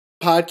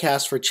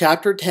podcast for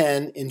Chapter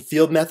 10 in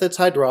Field Methods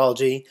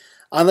Hydrology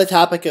on the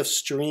topic of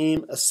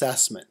stream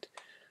assessment.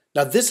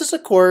 Now, this is a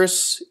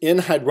course in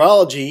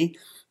hydrology,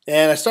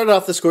 and I started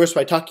off this course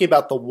by talking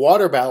about the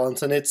water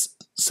balance and its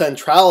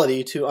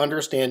centrality to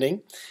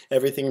understanding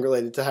everything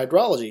related to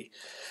hydrology.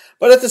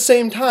 But at the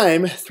same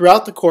time,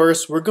 throughout the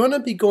course, we're going to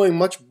be going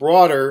much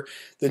broader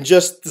than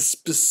just the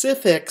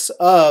specifics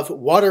of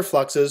water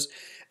fluxes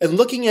and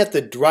looking at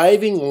the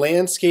driving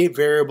landscape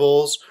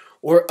variables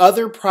or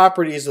other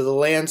properties of the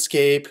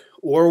landscape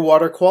or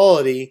water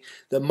quality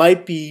that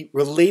might be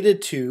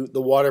related to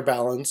the water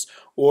balance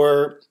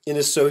or in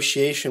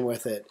association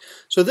with it.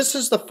 So this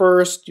is the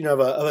first, of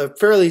a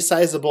fairly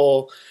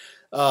sizable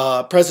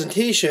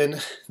presentation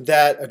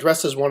that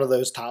addresses one of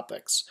those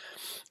topics.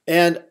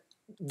 And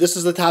this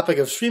is the topic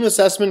of stream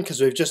assessment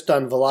because we've just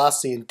done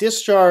velocity and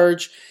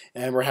discharge,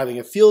 and we're having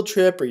a field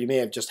trip, or you may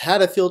have just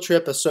had a field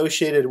trip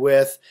associated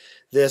with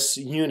this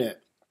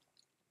unit.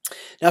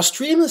 Now,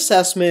 stream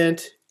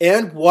assessment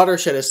and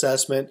watershed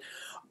assessment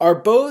are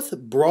both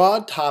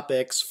broad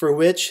topics for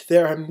which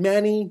there are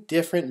many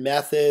different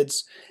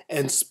methods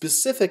and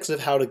specifics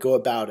of how to go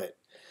about it.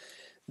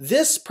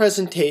 This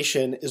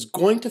presentation is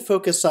going to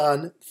focus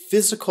on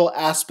physical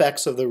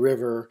aspects of the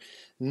river,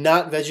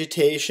 not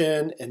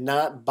vegetation and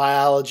not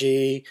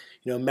biology,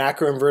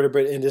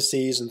 macroinvertebrate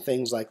indices and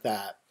things like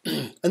that.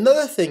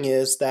 Another thing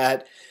is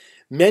that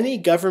many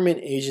government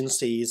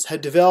agencies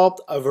have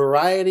developed a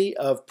variety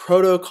of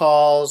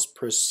protocols,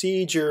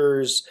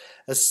 procedures,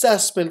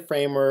 assessment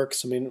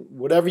frameworks,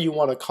 whatever you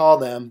want to call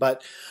them,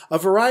 but a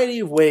variety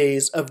of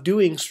ways of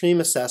doing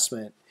stream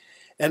assessment.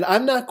 And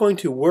I'm not going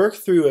to work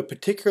through a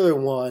particular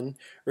one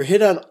or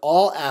hit on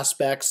all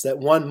aspects that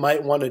one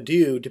might want to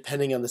do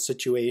depending on the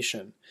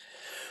situation.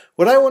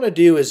 What I want to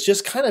do is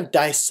just kind of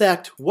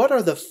dissect what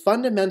are the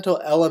fundamental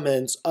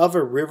elements of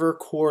a river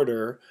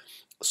corridor,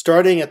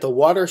 starting at the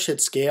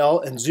watershed scale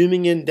and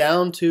zooming in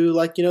down to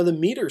the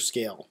meter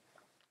scale,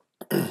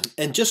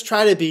 and just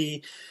try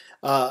to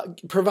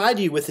provide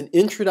you with an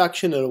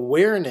introduction and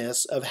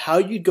awareness of how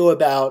you'd go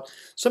about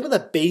some of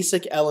the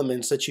basic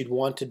elements that you'd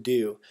want to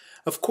do.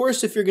 Of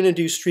course, if you're going to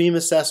do stream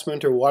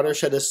assessment or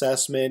watershed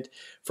assessment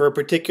for a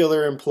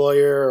particular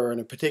employer or in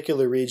a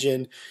particular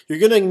region, you're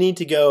going to need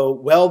to go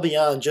well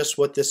beyond just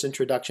what this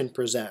introduction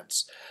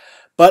presents.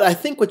 But I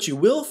think what you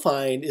will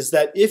find is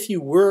that if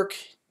you work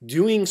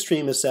doing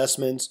stream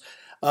assessments,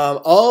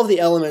 all of the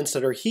elements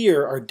that are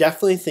here are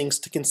definitely things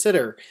to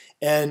consider.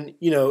 And,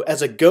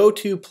 as a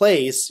go-to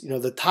place,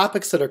 the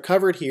topics that are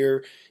covered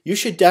here, you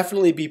should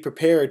definitely be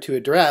prepared to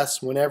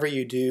address whenever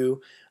you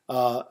do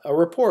a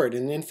report.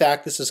 And in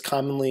fact, this is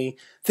commonly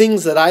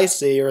things that I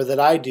see or that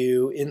I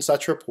do in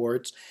such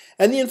reports.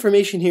 And the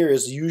information here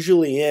is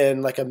usually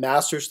in a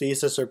master's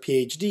thesis or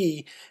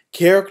PhD,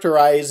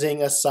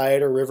 characterizing a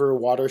site or river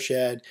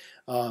watershed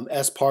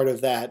as part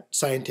of that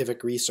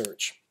scientific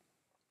research.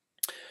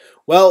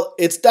 Well,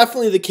 it's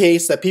definitely the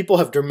case that people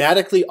have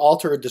dramatically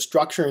altered the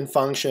structure and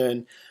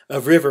function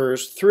of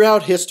rivers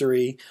throughout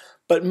history,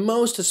 but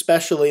most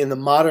especially in the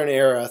modern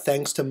era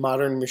thanks to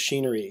modern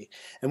machinery.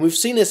 And we've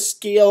seen a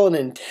scale and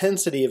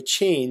intensity of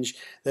change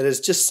that is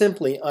just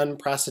simply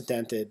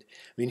unprecedented.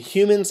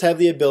 Humans have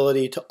the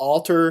ability to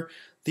alter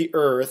the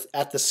earth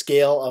at the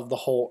scale of the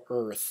whole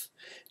earth.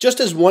 Just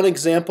as one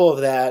example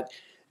of that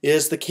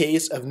is the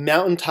case of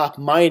mountaintop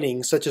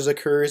mining, such as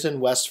occurs in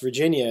West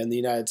Virginia in the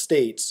United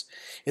States.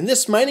 In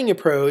this mining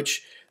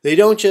approach, they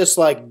don't just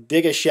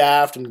dig a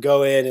shaft and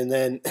go in and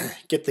then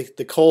get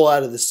the coal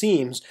out of the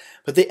seams,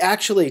 but they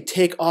actually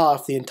take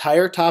off the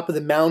entire top of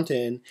the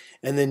mountain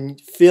and then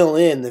fill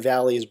in the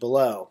valleys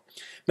below.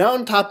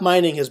 Mountaintop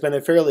mining has been a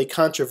fairly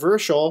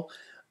controversial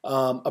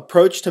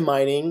approach to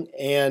mining,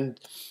 and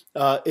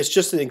it's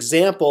just an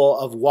example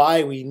of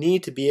why we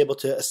need to be able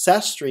to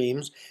assess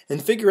streams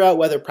and figure out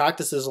whether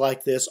practices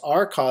like this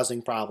are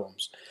causing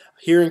problems.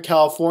 Here in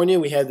California,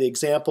 we had the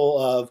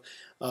example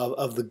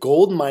of the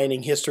gold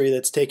mining history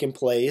that's taken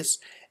place,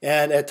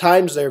 and at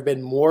times there have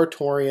been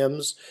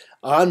moratoriums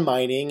on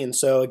mining. And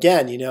so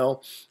again,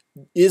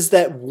 is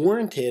that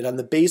warranted on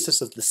the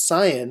basis of the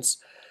science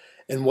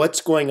and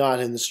what's going on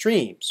in the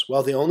streams?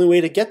 Well, the only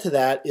way to get to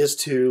that is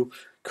to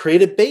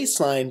create a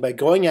baseline by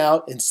going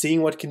out and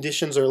seeing what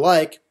conditions are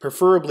like,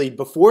 preferably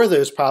before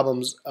those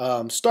problems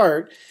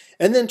start,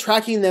 and then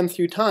tracking them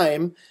through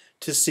time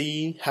to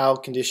see how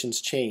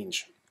conditions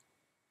change.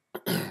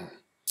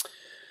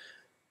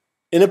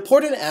 An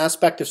important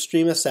aspect of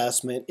stream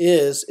assessment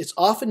is it's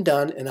often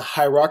done in a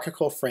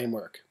hierarchical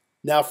framework.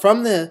 Now,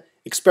 from the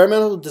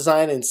experimental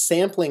design and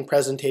sampling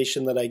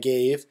presentation that I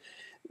gave,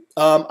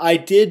 I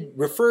did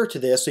refer to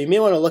this, so you may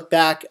want to look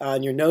back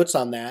on your notes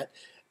on that.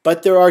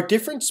 But there are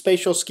different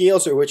spatial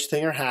scales at which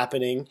things are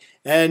happening,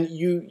 and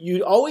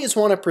you always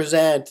want to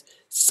present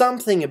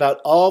something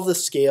about all the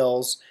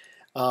scales,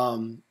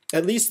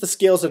 at least the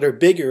scales that are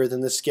bigger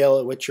than the scale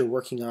at which you're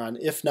working on,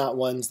 if not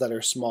ones that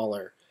are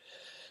smaller.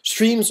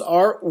 Streams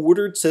are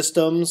ordered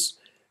systems.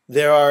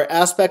 There are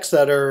aspects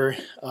that are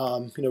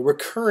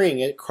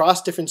recurring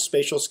across different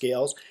spatial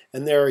scales,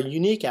 and there are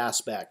unique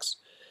aspects.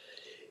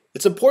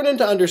 It's important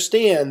to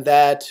understand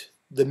that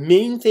the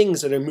main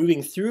things that are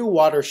moving through a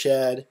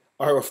watershed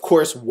are, of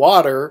course,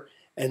 water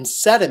and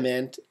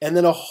sediment, and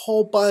then a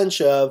whole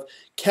bunch of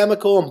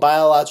chemical and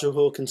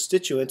biological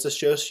constituents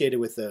associated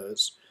with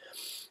those.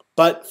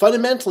 But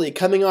fundamentally,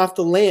 coming off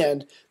the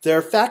land, there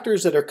are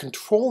factors that are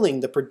controlling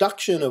the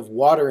production of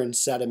water and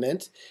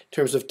sediment in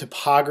terms of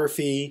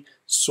topography,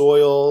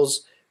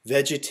 soils,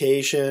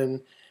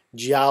 vegetation,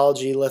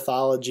 geology,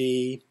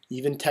 lithology,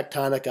 even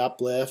tectonic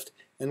uplift,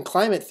 and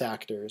climate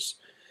factors.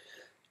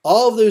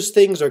 All of those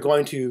things are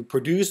going to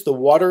produce the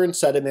water and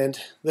sediment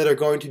that are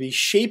going to be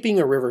shaping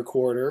a river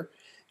corridor,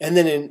 and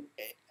then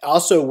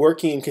also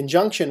working in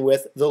conjunction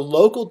with the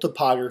local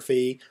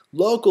topography,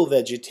 local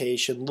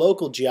vegetation,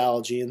 local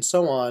geology, and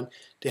so on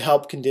to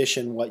help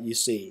condition what you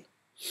see.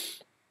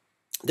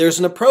 There's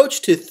an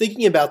approach to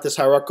thinking about this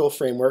hierarchical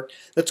framework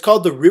that's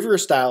called the river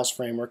styles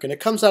framework, and it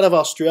comes out of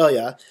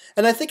Australia,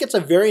 and I think it's a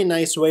very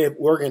nice way of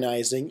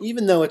organizing,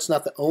 even though it's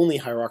not the only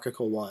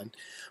hierarchical one.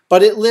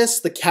 But it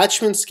lists the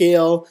catchment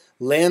scale,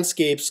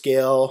 landscape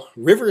scale,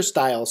 river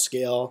style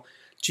scale,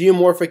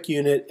 geomorphic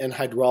unit, and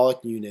hydraulic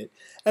unit.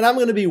 And I'm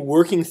going to be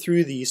working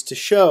through these to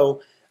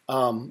show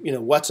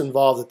what's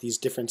involved at these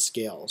different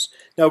scales.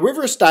 Now,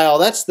 river style,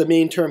 that's the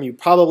main term you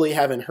probably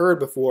haven't heard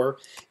before.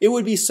 It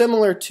would be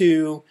similar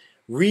to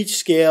reach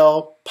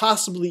scale,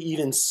 possibly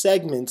even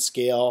segment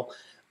scale,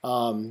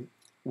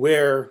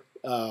 where,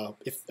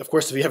 of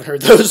course, if you haven't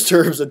heard those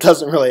terms, it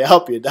doesn't really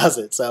help you, does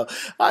it? So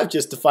I've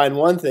just defined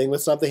one thing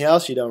with something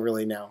else you don't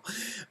really know.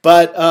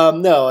 But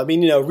no, I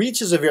mean,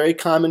 reach is a very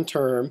common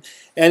term,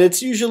 and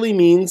it usually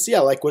means,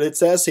 like what it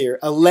says here,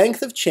 a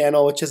length of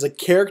channel which has a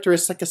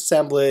characteristic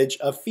assemblage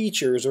of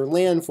features or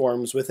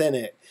landforms within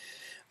it.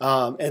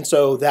 And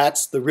so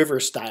that's the river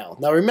style.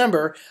 Now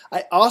remember,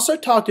 I also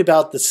talked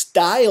about the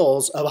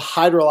styles of a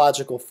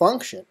hydrological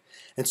function.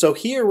 And so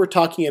here we're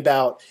talking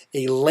about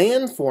a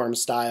landform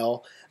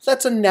style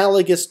that's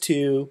analogous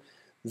to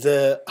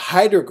the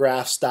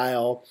hydrograph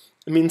style.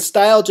 I mean,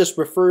 style just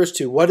refers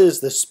to what is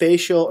the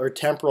spatial or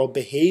temporal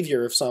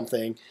behavior of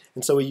something,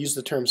 and so we use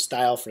the term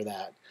style for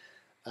that.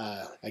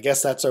 I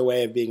guess that's our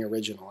way of being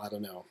original. I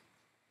don't know.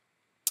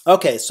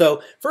 Okay,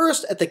 so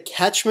first at the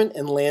catchment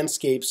and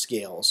landscape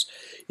scales.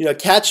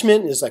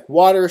 Catchment is like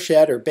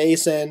watershed or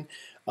basin.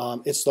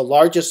 It's the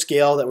largest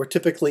scale that we're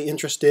typically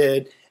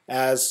interested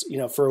as,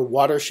 for a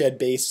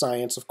watershed-based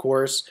science, of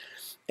course.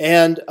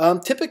 And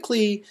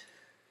typically,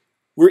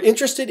 we're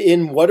interested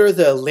in what are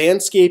the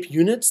landscape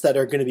units that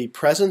are going to be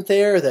present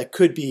there. That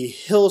could be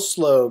hill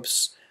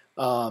slopes,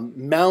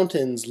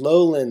 mountains,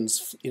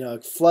 lowlands,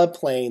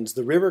 floodplains,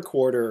 the river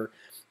corridor.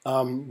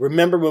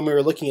 Remember when we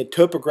were looking at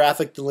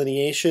topographic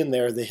delineation,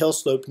 there are the hill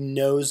slope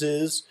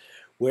noses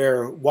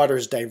where water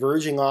is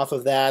diverging off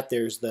of that.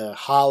 There's the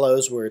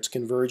hollows where it's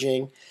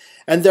converging.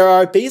 And there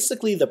are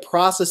basically the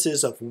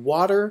processes of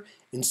water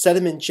and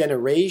sediment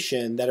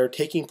generation that are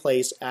taking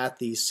place at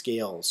these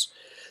scales.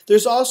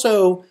 There's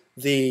also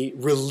the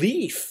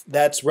relief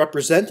that's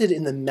represented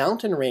in the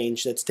mountain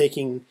range that's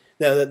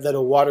that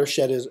a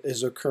watershed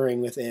is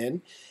occurring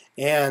within.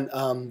 And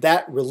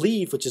that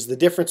relief, which is the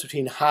difference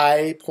between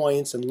high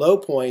points and low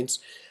points,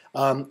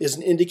 is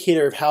an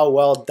indicator of how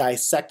well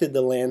dissected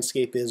the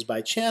landscape is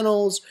by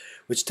channels,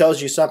 which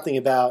tells you something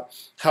about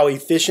how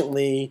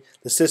efficiently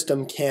the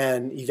system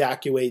can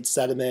evacuate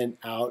sediment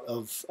out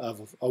of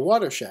a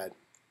watershed.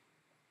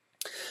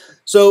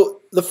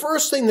 So the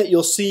first thing that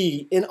you'll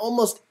see in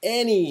almost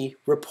any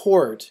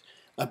report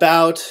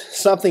about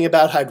something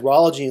about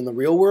hydrology in the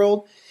real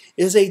world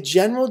is a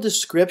general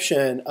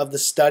description of the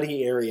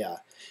study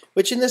area,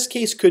 which in this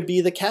case could be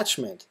the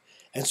catchment.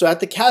 And so at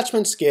the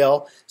catchment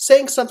scale,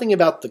 saying something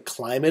about the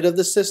climate of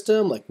the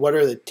system, like what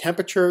are the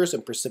temperatures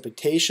and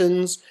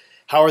precipitations,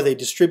 how are they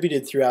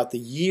distributed throughout the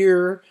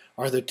year,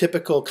 are there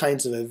typical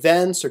kinds of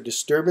events or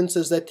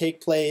disturbances that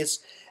take place,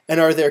 and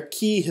are there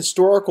key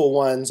historical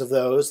ones of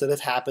those that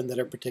have happened that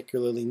are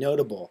particularly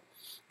notable.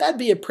 That'd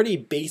be a pretty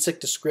basic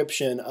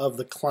description of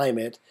the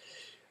climate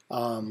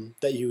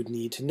that you would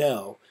need to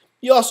know.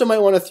 You also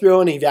might want to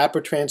throw in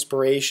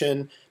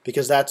evapotranspiration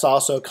because that's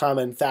also a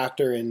common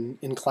factor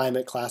in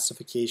climate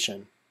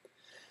classification.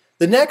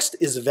 The next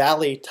is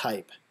valley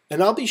type,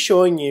 and I'll be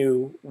showing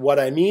you what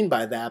I mean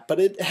by that, but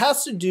it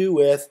has to do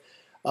with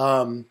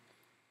a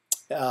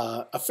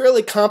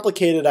fairly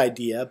complicated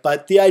idea,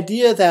 but the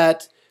idea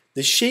that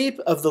the shape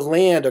of the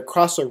land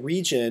across a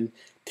region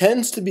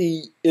tends to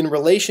be in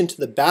relation to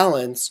the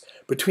balance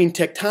between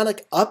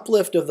tectonic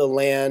uplift of the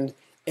land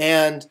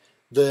and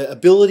the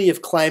ability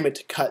of climate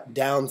to cut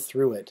down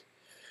through it.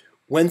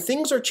 When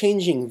things are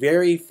changing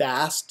very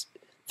fast,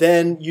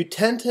 then you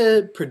tend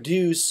to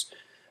produce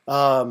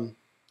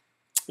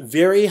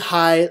very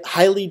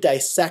highly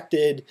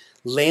dissected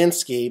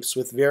landscapes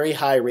with very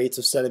high rates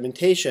of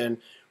sedimentation,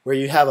 where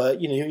you have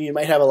you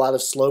might have a lot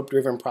of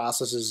slope-driven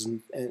processes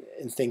and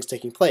things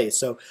taking place.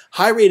 So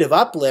high rate of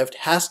uplift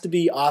has to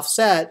be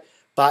offset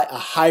by a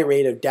high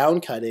rate of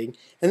downcutting,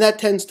 and that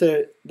tends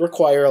to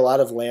require a lot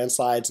of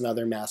landslides and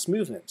other mass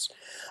movements.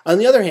 On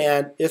the other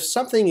hand, if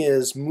something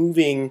is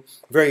moving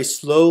very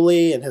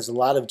slowly and has a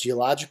lot of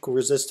geological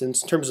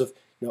resistance in terms of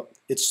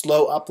its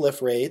slow uplift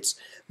rates,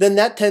 then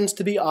that tends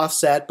to be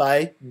offset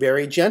by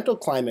very gentle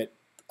climate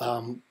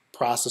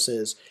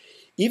processes.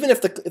 Even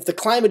if the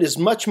climate is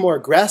much more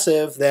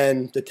aggressive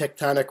than the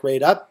tectonic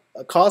rate up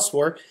calls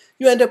for,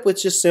 you end up with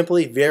just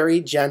simply very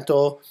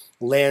gentle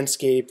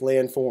landscape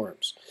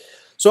landforms.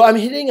 So I'm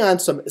hitting on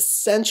some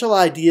essential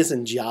ideas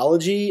in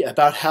geology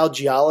about how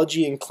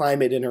geology and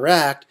climate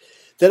interact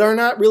that are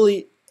not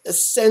really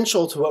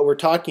essential to what we're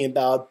talking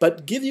about,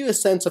 but give you a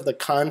sense of the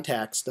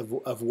context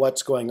of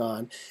what's going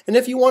on. And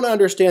if you want to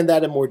understand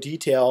that in more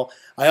detail,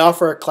 I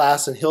offer a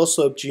class in hill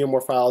slope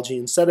geomorphology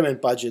and sediment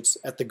budgets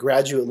at the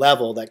graduate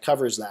level that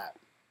covers that.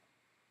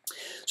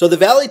 So the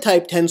valley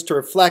type tends to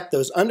reflect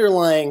those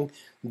underlying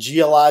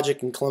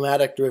geologic and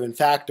climatic driven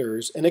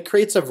factors, and it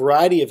creates a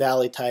variety of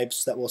valley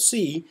types that we'll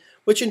see,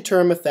 which in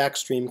turn affect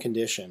stream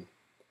condition.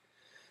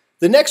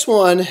 The next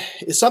one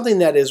is something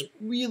that is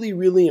really,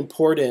 really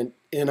important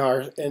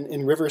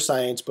in river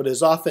science, but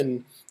is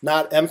often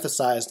not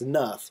emphasized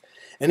enough,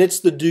 and it's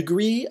the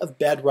degree of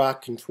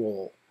bedrock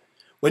control.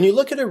 When you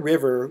look at a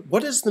river,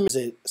 is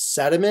it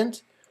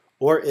sediment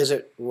or is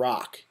it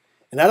rock?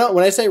 And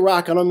when I say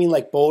rock, I don't mean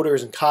like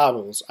boulders and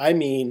cobbles. I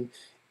mean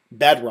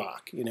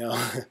bedrock,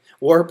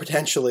 or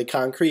potentially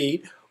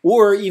concrete,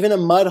 or even a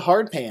mud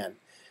hardpan.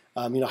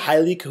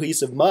 Highly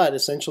cohesive mud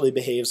essentially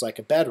behaves like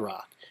a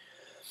bedrock.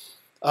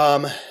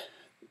 The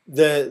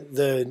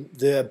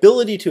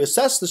ability to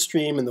assess the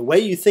stream and the way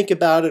you think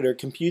about it or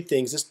compute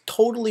things is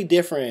totally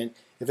different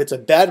if it's a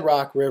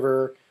bedrock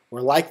river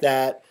or like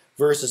that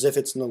versus if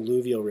it's an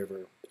alluvial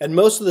river. And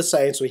most of the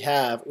science we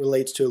have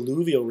relates to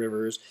alluvial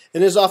rivers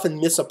and is often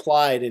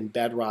misapplied in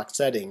bedrock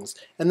settings,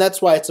 and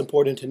that's why it's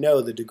important to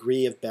know the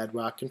degree of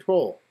bedrock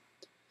control.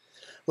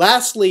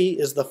 Lastly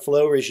is the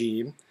flow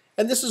regime.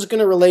 And this is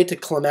going to relate to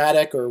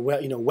climatic or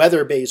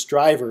weather-based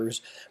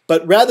drivers,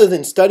 but rather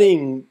than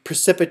studying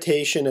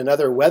precipitation and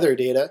other weather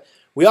data,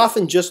 we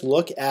often just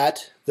look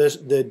at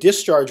the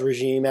discharge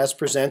regime as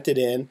presented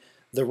in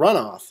the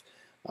runoff.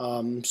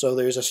 So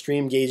there's a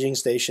stream gauging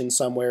station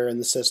somewhere in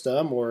the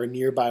system or a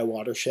nearby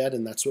watershed,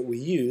 and that's what we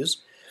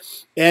use.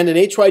 And in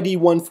HYD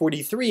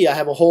 143, I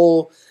have a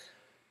whole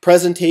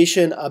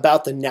presentation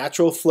about the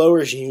natural flow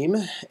regime,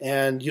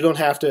 and you don't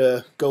have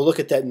to go look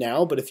at that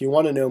now, but if you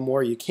want to know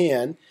more, you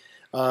can.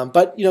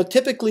 But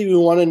typically we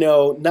want to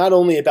know not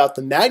only about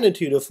the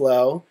magnitude of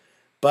flow,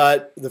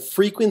 but the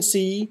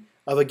frequency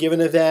of a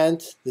given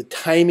event, the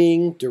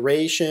timing,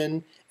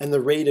 duration, and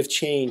the rate of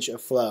change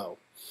of flow.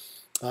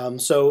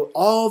 So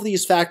all of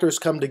these factors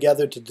come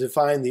together to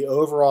define the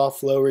overall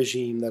flow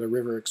regime that a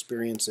river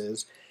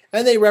experiences,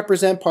 and they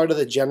represent part of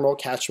the general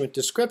catchment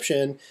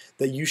description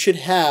that you should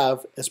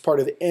have as part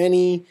of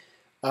any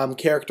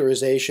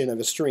characterization of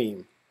a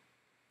stream.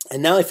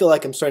 And now I feel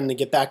like I'm starting to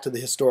get back to the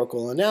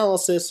historical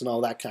analysis and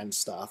all that kind of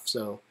stuff.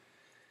 So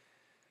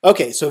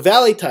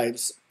valley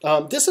types.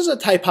 This is a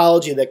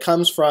typology that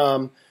comes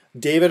from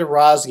David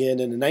Rosgen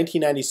in a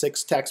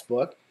 1996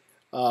 textbook.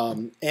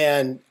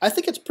 And I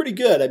think it's pretty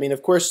good. I mean,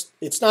 of course,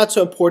 it's not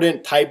so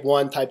important, type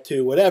 1, type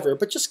 2, whatever,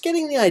 but just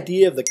getting the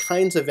idea of the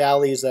kinds of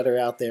valleys that are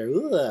out there.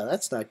 Ooh,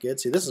 that's not good.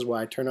 See, this is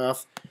why I turn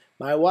off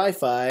my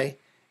Wi-Fi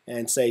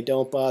and say,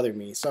 don't bother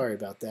me. Sorry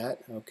about that.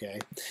 Okay.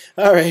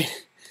 All right.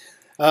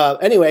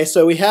 Anyway,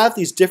 so we have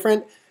these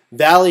different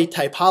valley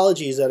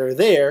typologies that are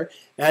there,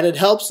 and it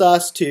helps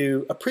us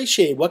to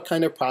appreciate what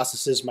kind of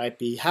processes might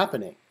be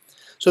happening.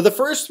 So the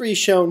first three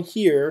shown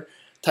here,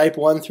 type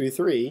 1 through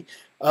 3,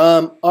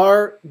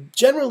 are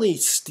generally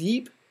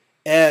steep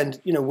and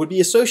would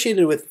be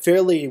associated with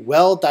fairly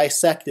well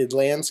dissected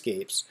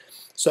landscapes.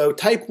 So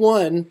type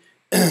 1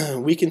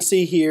 we can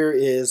see here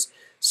is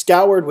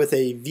scoured with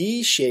a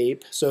V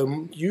shape,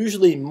 so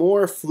usually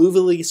more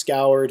fluvially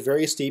scoured,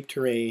 very steep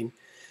terrain.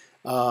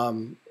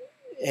 And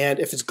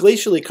if it's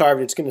glacially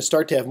carved, it's going to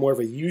start to have more of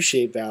a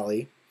U-shaped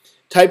valley.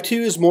 Type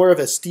 2 is more of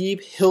a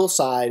steep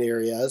hillside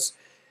areas.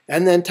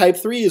 And then type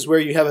 3 is where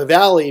you have a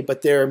valley,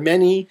 but there are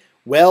many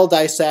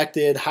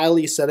well-dissected,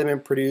 highly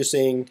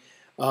sediment-producing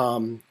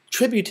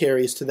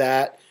tributaries to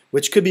that,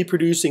 which could be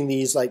producing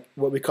these, like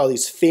what we call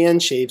these fan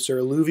shapes or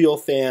alluvial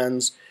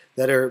fans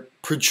that are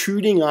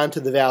protruding onto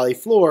the valley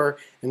floor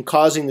and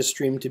causing the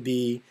stream to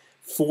be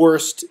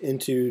forced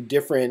into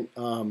different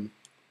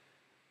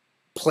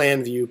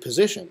plan view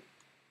position.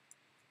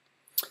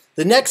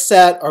 The next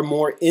set are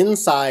more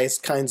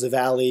incised kinds of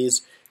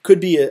valleys. Could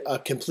be a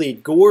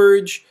complete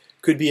gorge,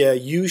 could be a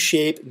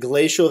U-shaped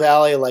glacial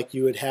valley like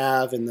you would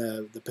have in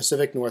the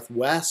Pacific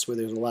Northwest where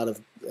there's a lot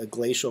of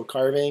glacial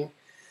carving.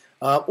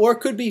 Or it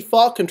could be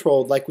fault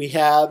controlled like we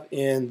have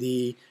in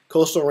the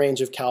coastal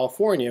range of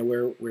California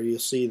where you'll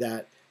see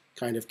that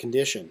kind of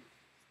condition.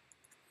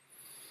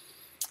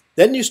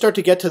 Then you start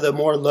to get to the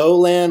more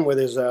lowland where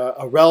there's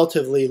a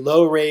relatively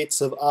low rates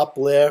of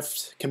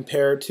uplift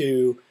compared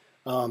to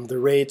the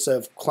rates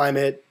of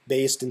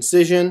climate-based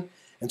incision.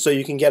 And so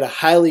you can get a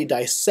highly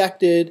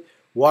dissected,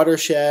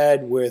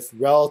 watershed with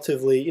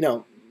relatively,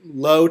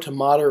 low to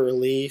moderate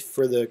relief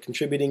for the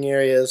contributing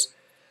areas,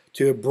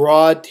 to a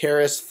broad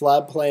terrace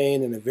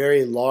floodplain and a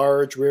very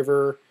large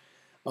river,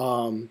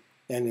 and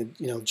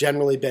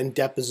generally been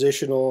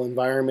depositional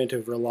environment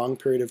over a long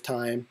period of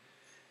time,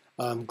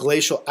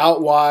 glacial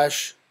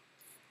outwash,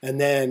 and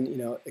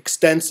then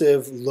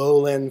extensive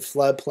lowland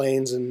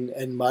floodplains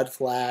and mud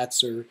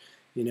flats or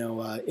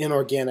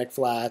inorganic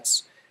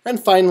flats, and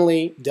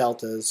finally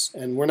deltas.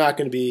 And we're not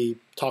going to be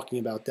talking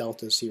about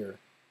deltas here.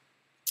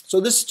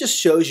 So this just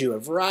shows you a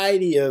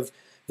variety of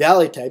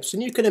valley types,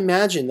 and you can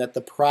imagine that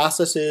the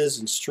processes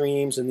and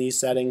streams in these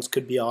settings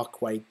could be all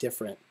quite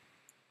different.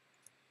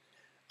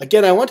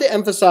 Again, I want to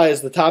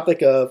emphasize the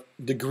topic of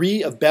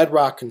degree of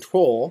bedrock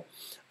control.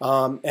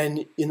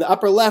 And in the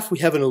upper left, we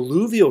have an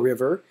alluvial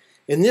river.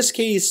 In this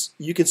case,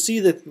 you can see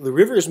that the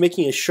river is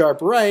making a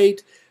sharp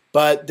right,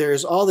 but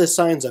there's all these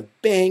signs of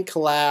bank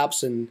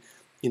collapse and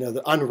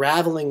the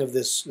unraveling of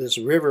this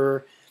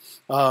river.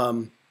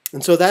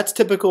 And so that's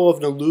typical of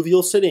an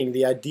alluvial sitting,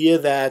 the idea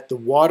that the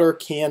water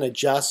can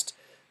adjust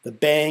the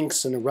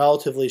banks in a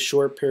relatively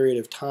short period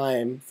of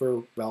time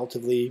for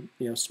relatively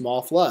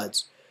small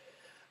floods.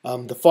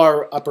 The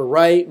far upper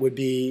right would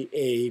be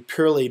a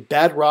purely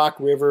bedrock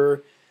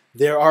river.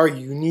 There are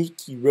unique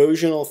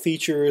erosional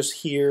features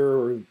here,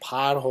 or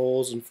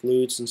potholes and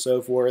flutes and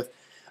so forth.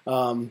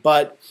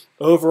 But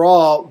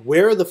overall,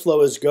 where the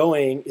flow is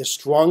going is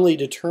strongly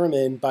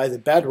determined by the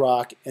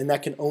bedrock, and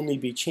that can only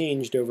be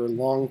changed over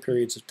long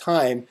periods of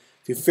time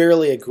through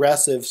fairly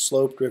aggressive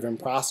slope-driven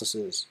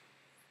processes.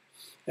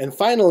 And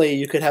finally,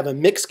 you could have a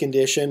mixed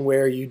condition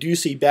where you do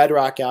see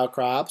bedrock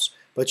outcrops,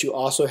 but you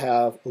also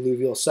have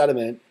alluvial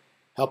sediment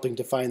helping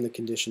define the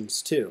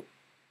conditions too.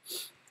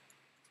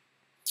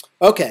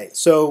 Okay,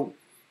 so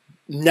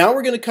now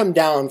we're going to come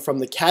down from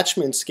the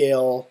catchment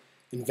scale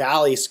and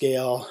valley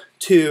scale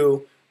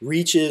to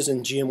reaches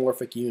and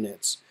geomorphic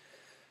units.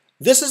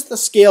 This is the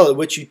scale at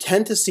which you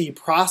tend to see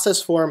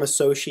process form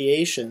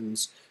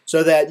associations,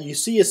 so that you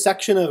see a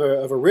section of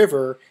a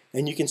river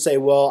and you can say,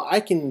 well, I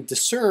can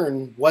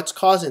discern what's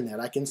causing that.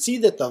 I can see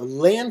that the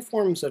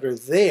landforms that are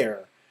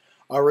there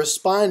are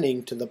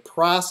responding to the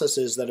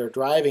processes that are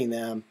driving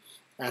them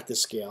at the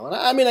scale. And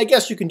I mean, I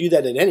guess you can do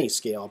that at any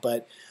scale,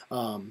 but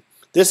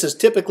this is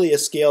typically a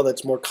scale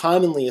that's more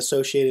commonly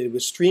associated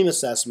with stream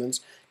assessments,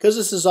 because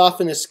this is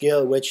often a scale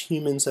at which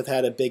humans have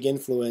had a big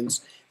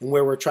influence and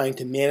where we're trying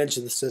to manage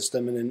the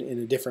system in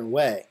a different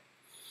way.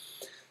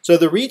 So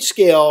the reach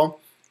scale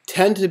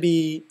tend to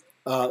be,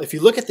 if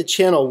you look at the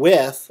channel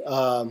width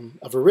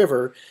of a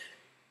river,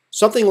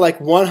 something like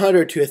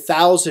 100 to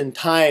 1,000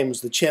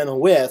 times the channel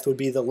width would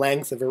be the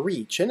length of a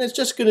reach. And it's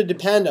just going to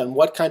depend on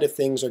what kind of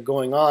things are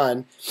going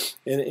on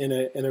in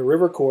a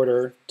river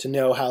corridor to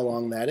know how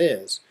long that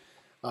is.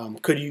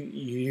 Do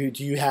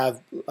you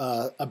have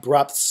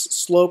abrupt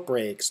slope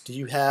breaks? Do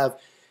you have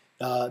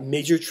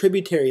major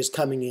tributaries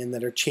coming in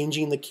that are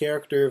changing the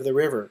character of the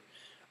river?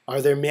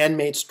 Are there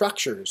man-made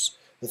structures?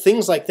 The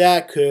things like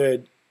that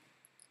could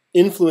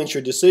influence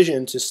your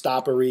decision to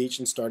stop a reach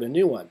and start a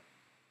new one.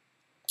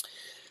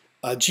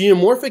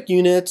 Geomorphic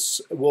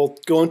units will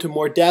go into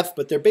more depth,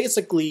 but they're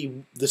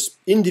basically this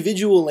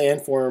individual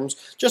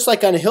landforms. Just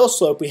like on a hill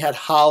slope we had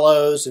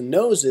hollows and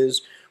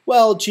noses,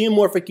 well,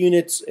 geomorphic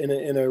units in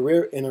a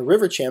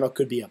river channel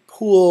could be a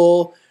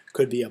pool,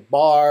 could be a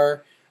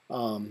bar,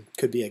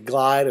 could be a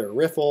glide or a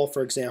riffle,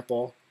 for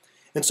example.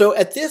 And so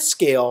at this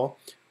scale,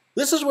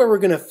 this is where we're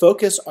going to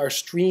focus our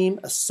stream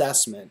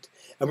assessment.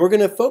 And we're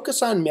going to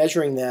focus on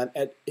measuring them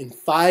in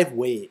 5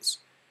 ways: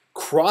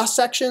 cross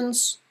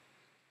sections,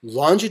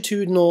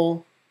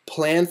 longitudinal,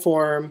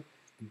 planform,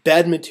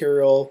 bed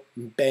material,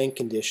 and bank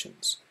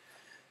conditions.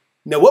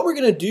 Now what we're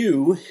going to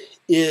do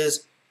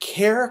is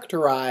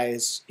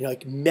characterize,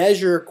 like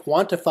measure,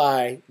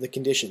 quantify the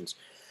conditions.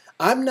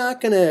 I'm not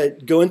going to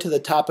go into the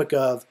topic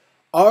of,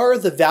 are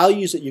the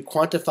values that you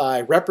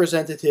quantify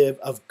representative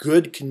of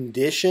good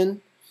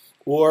condition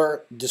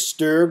or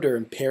disturbed or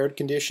impaired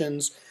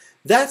conditions.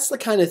 That's the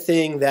kind of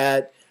thing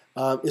that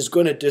is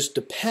going to just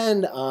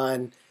depend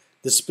on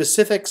the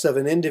specifics of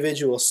an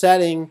individual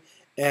setting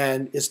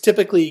and is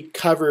typically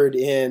covered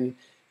in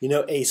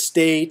a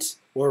state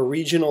or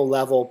regional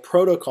level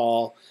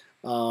protocol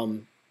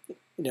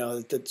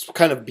that's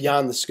kind of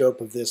beyond the scope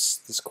of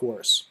this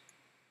course.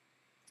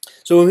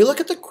 So when we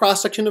look at the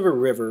cross-section of a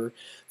river,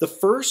 the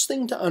first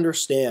thing to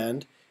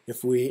understand,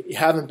 if we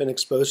haven't been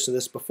exposed to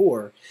this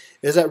before,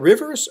 is that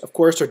rivers, of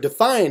course, are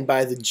defined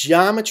by the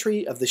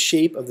geometry of the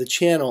shape of the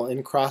channel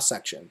in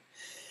cross-section.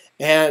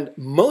 And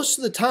most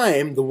of the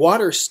time, the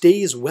water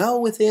stays well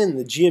within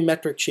the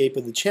geometric shape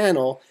of the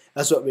channel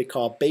as what we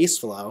call base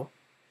flow.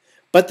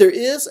 But there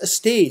is a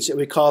stage that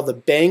we call the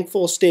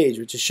bankful stage,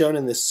 which is shown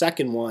in this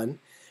second one,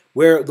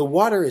 where the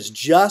water is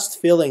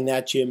just filling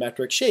that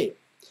geometric shape.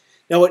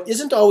 Now, it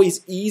isn't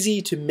always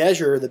easy to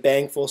measure the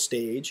bankful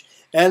stage,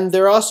 and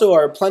there also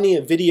are plenty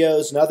of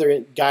videos and other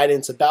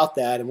guidance about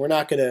that, and we're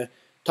not going to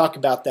talk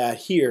about that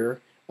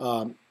here.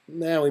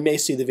 We may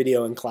see the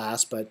video in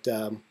class, but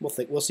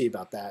we'll see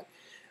about that.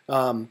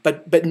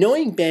 But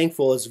knowing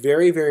bankful is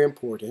very, very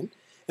important.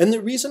 And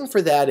the reason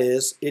for that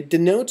is it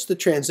denotes the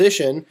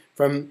transition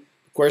from,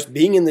 of course,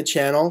 being in the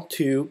channel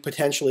to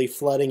potentially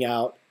flooding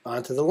out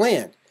onto the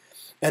land.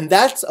 And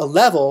that's a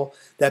level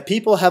that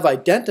people have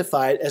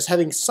identified as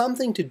having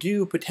something to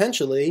do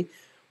potentially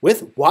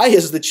with why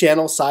is the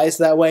channel sized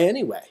that way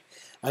anyway.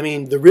 I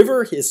mean, the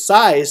river is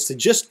sized to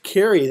just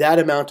carry that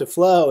amount of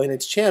flow in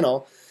its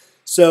channel,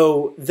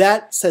 so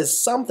that says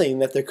something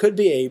that there could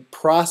be a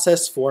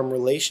process-form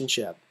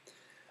relationship.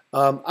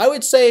 I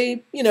would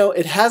say,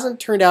 it hasn't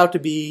turned out to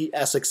be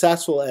as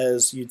successful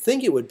as you'd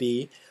think it would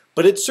be,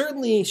 but it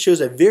certainly shows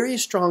a very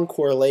strong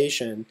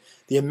correlation.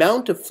 The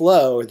amount of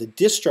flow or the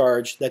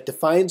discharge that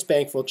defines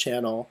bankful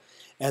channel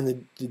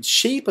and the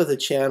shape of the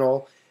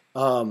channel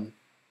and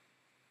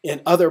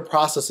other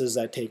processes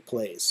that take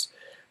place.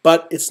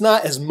 But it's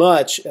not as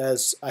much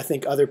as I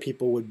think other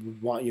people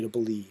would want you to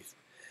believe.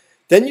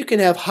 Then you can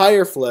have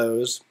higher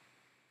flows,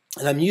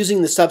 and I'm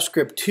using the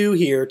subscript 2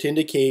 here to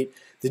indicate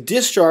the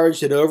discharge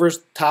that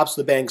overtops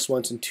the banks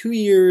once in 2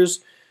 years,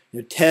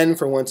 10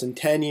 for once in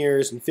 10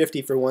 years, and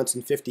 50 for once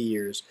in 50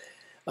 years.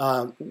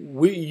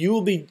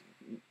 You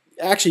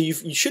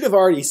should have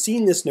already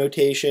seen this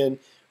notation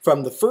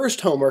from the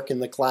first homework in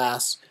the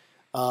class,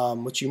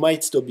 which you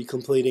might still be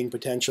completing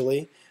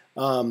potentially.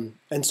 And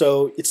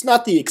so it's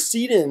not the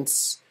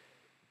exceedance,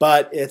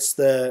 but it's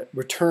the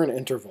return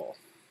interval.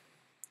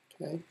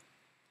 Okay.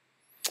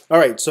 All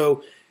right,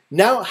 so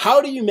now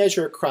how do you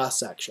measure a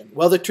cross-section?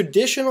 Well, the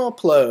traditional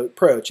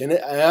approach, and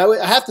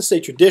I have to say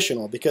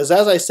traditional because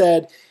as I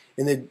said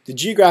in the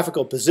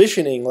geographical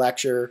positioning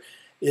lecture,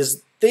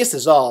 this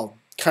is all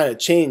kind of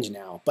changed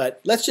now, but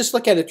let's just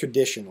look at it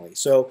traditionally.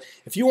 So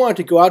if you want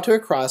to go out to a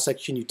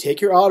cross-section, you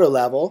take your auto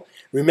level.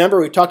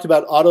 Remember we talked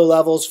about auto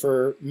levels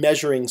for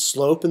measuring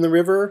slope in the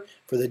river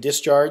for the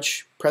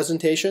discharge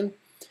presentation.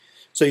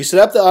 So you set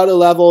up the auto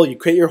level, you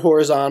create your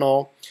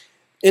horizontal.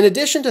 In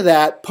addition to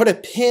that, put a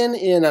pin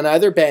in on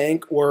either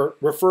bank or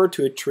refer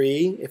to a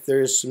tree if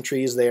there's some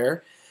trees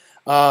there.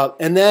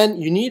 And then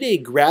you need a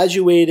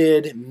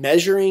graduated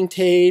measuring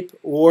tape,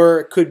 or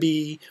it could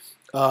be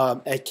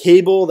a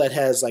cable that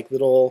has like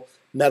little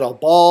metal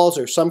balls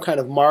or some kind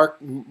of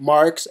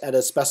marks at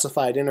a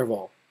specified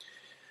interval.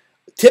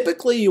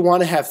 Typically you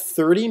want to have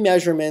 30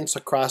 measurements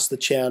across the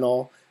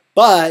channel,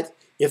 but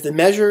if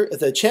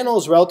the channel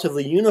is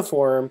relatively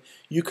uniform,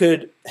 you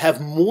could have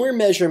more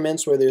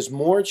measurements where there's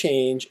more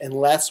change and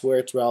less where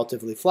it's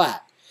relatively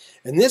flat.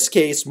 In this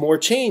case, more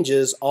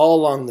changes all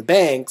along the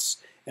banks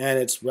and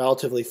it's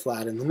relatively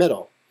flat in the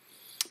middle.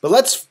 But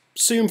let's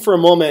assume for a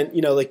moment,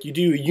 like you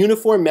do a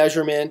uniform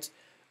measurement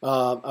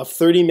of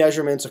 30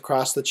 measurements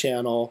across the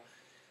channel.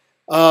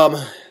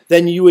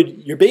 Then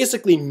you're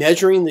basically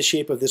measuring the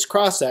shape of this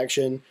cross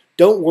section.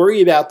 Don't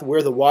worry about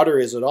where the water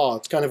is at all.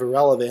 It's kind of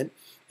irrelevant.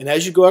 And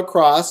as you go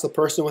across, the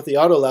person with the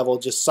auto level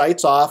just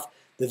sights off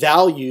the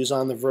values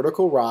on the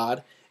vertical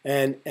rod,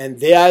 and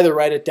they either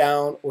write it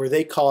down or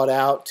they call it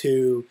out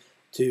to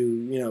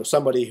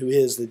somebody who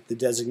is the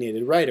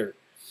designated writer.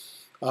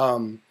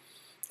 And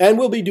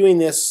we'll be doing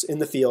this in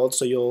the field,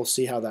 so you'll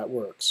see how that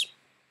works.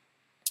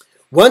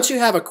 Once you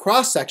have a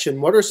cross section,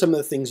 what are some of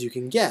the things you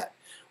can get?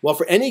 Well,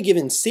 for any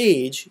given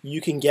stage,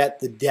 you can get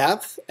the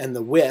depth and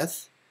the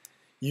width.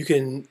 You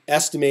can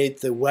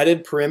estimate the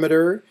wetted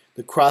perimeter,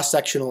 the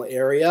cross-sectional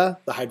area,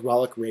 the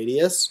hydraulic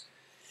radius.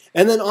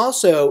 And then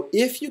also,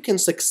 if you can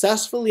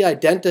successfully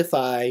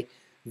identify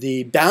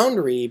the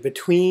boundary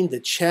between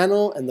the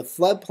channel and the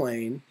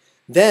floodplain,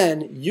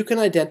 then you can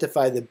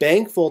identify the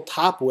bankful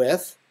top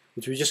width,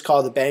 which we just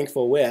call the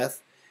bankful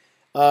width,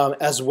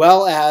 as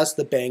well as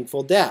the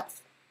bankful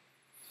depth.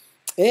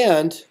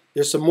 And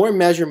there's some more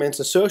measurements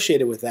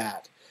associated with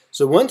that.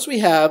 So once we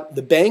have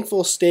the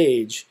bankful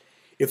stage,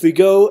 if we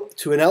go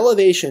to an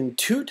elevation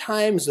 2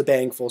 times the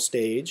bankful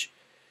stage,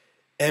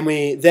 and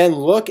we then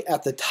look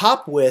at the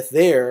top width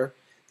there,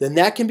 then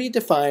that can be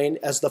defined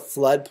as the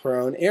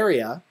flood-prone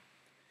area,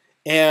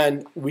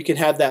 and we can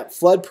have that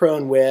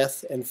flood-prone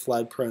width and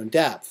flood-prone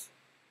depth.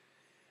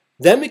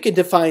 Then we can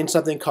define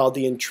something called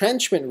the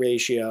entrenchment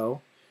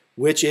ratio,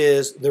 which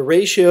is the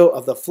ratio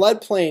of the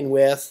floodplain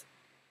width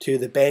to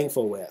the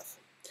bankful width.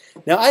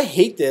 Now I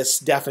hate this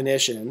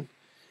definition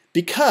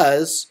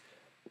because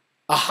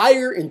a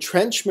higher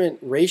entrenchment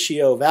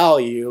ratio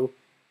value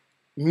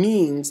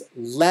means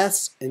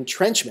less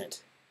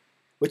entrenchment,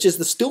 which is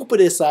the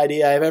stupidest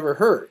idea I've ever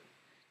heard.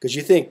 Because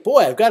you think, boy,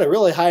 I've got a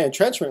really high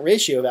entrenchment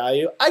ratio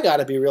value, I got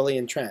to be really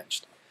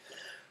entrenched.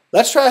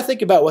 Let's try to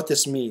think about what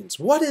this means.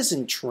 What is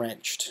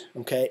entrenched?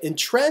 Okay,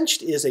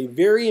 entrenched is a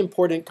very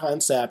important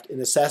concept in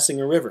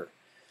assessing a river.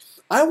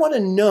 I want to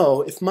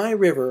know if my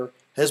river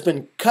has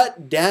been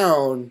cut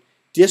down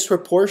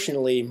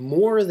disproportionately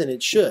more than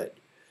it should.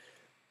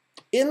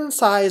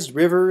 Incised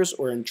rivers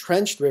or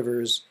entrenched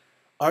rivers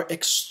are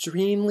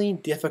extremely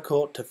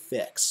difficult to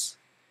fix.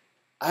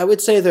 I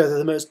would say they're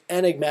the most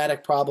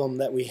enigmatic problem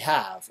that we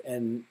have,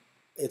 and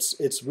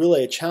it's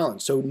really a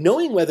challenge. So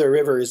knowing whether a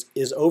river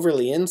is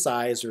overly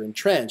incised or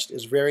entrenched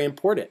is very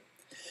important.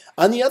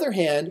 On the other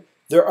hand,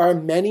 there are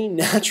many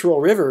natural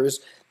rivers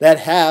that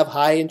have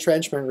high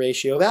entrenchment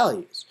ratio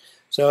values.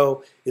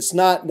 So it's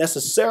not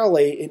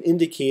necessarily an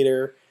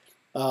indicator,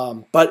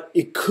 but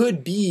it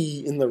could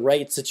be in the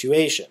right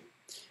situation.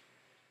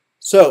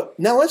 So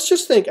now let's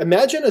just think,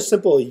 imagine a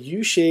simple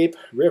U-shaped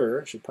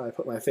river. I should probably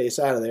put my face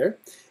out of there.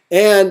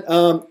 And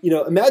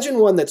imagine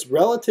one that's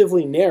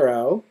relatively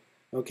narrow,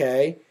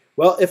 okay?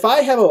 Well, if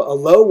I have a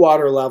low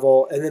water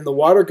level and then the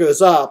water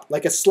goes up,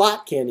 like a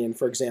slot canyon,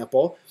 for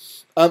example,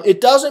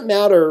 it doesn't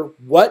matter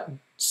what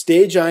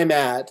stage I'm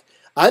at,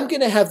 I'm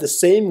going to have the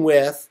same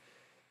width,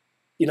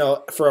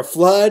 for a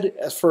flood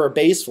as for a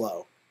base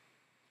flow.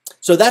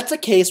 So that's a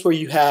case where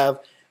you have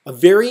a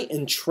very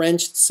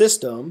entrenched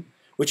system,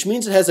 which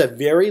means it has a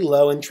very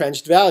low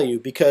entrenched value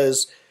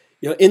because,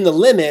 in the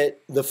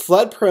limit, the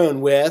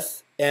flood-prone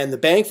width and the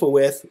bankful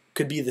width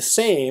could be the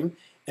same,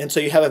 and so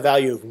you have a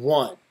value of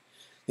 1.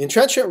 The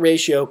entrenchment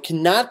ratio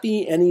cannot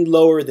be any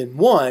lower than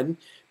 1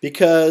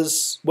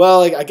 because,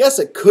 well, I guess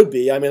it could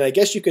be. I mean, I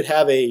guess you could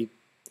have a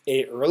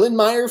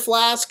Erlenmeyer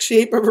flask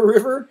shape of a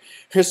river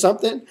or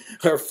something,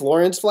 or a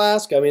Florence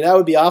flask. I mean, it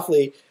would be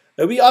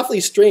awfully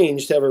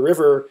strange to have a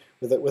river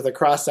with a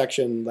cross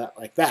section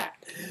like that.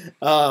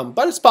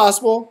 But it's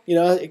possible,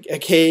 a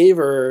cave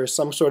or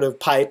some sort of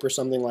pipe or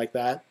something like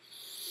that.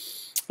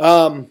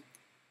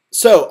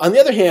 So on the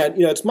other hand,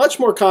 it's much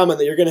more common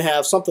that you're going to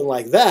have something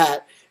like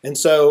that. And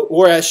so,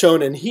 or as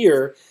shown in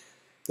here,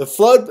 if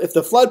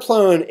the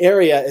flood-prone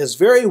area is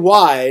very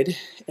wide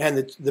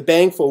and the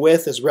bankful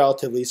width is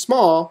relatively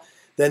small,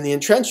 then the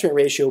entrenchment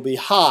ratio will be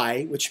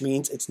high, which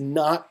means it's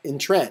not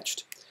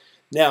entrenched.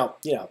 Now,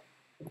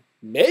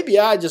 maybe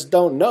I just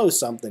don't know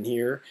something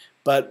here,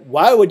 but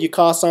why would you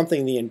call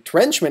something the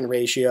entrenchment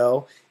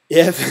ratio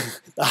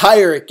if the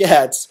higher it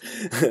gets,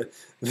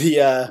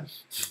 the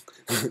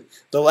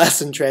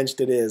less entrenched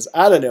it is?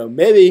 I don't know.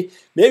 Maybe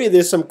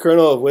there's some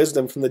kernel of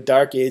wisdom from the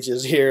dark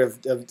ages here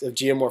of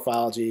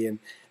geomorphology,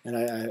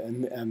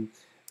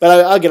 but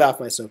I'll get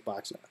off my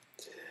soapbox now.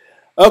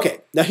 Okay,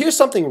 now here's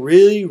something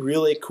really,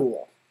 really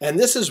cool, and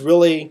this is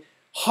really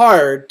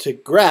hard to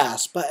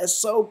grasp, but it's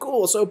so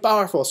cool, so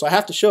powerful, so I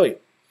have to show you.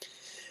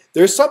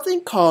 There's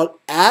something called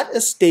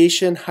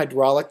at-a-station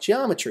hydraulic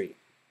geometry.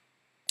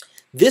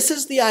 This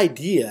is the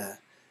idea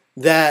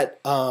that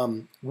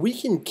we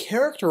can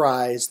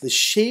characterize the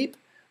shape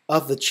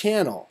of the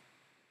channel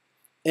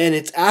and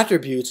its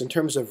attributes in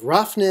terms of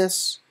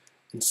roughness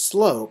and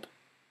slope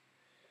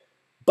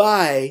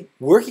by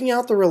working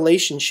out the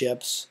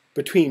relationships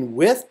between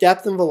width,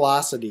 depth, and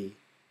velocity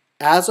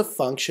as a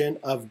function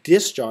of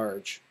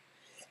discharge.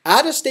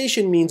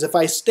 At-a-station means if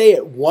I stay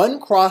at one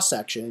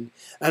cross-section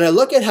and I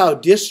look at how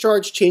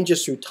discharge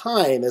changes through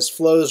time as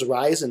flows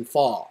rise and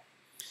fall.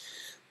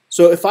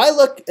 So if I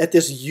look at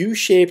this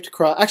U-shaped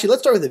actually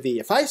let's start with a V.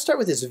 If I start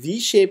with this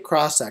V-shaped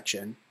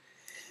cross-section,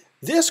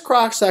 this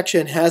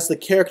cross-section has the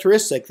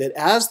characteristic that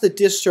as the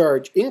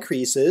discharge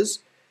increases,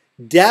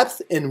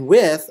 depth and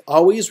width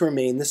always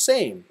remain the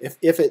same. If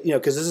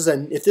this is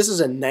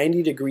a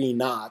 90-degree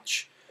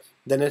notch,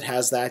 then it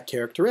has that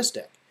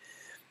characteristic.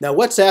 Now,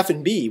 what's F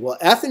and B? Well,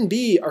 F and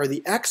B are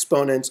the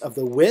exponents of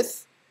the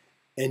width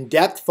and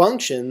depth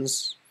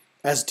functions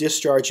as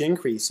discharge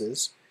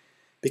increases,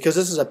 because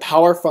this is a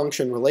power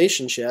function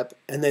relationship,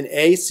 and then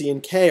A, C,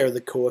 and K are the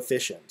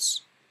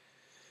coefficients.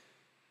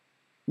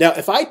 Now,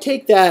 if I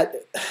take that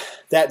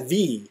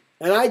V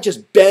and I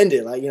just bend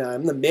it, like,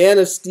 I'm the man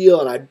of steel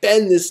and I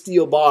bend this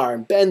steel bar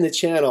and bend the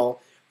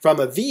channel from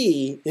a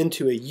V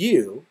into a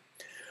U,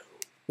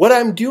 what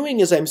I'm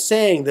doing is I'm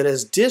saying that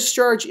as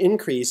discharge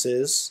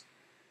increases,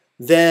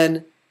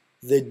 then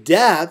the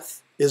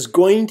depth is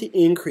going to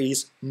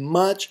increase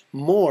much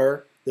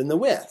more than the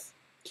width.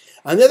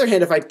 On the other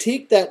hand, if I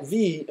take that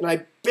V and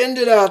I bend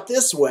it out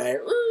this way,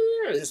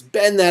 just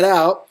bend that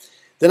out,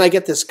 then I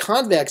get this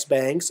convex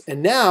banks,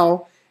 and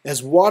now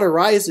as water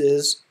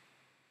rises,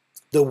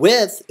 the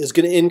width is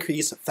going to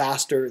increase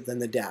faster than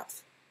the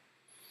depth.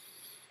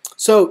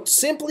 So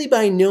simply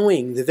by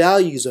knowing the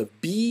values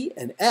of B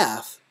and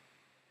F,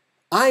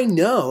 I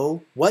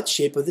know what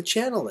shape of the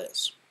channel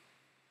is.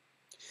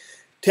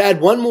 To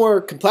add one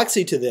more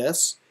complexity to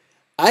this,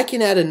 I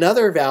can add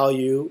another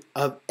value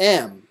of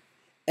M.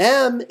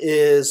 M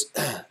is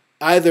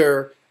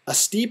either a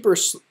steeper,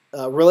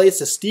 relates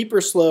to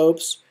steeper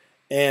slopes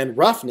and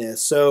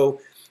roughness.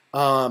 So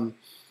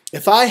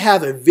if I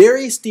have a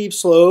very steep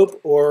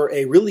slope or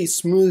a really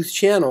smooth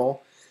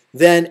channel,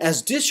 then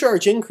as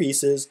discharge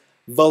increases,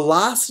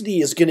 velocity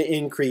is going to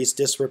increase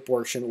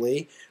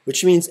disproportionately,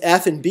 which means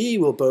F and B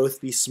will both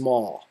be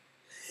small.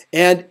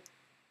 And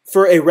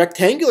for a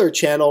rectangular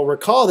channel,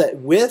 recall that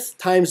width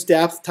times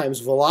depth times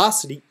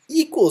velocity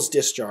equals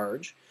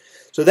discharge.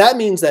 So that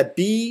means that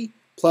B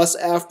plus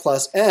F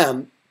plus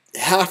M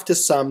have to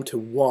sum to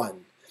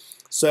 1.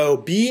 So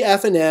B,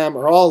 F, and M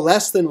are all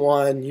less than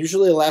 1,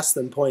 usually less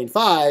than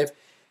 0.5,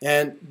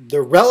 and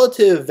the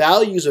relative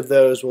values of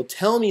those will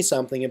tell me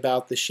something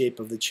about the shape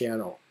of the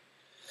channel.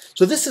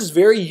 So this is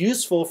very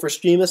useful for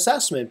stream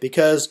assessment,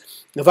 because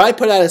if I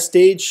put out a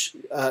stage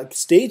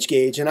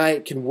gauge and I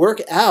can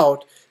work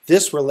out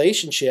this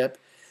relationship,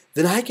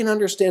 then I can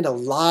understand a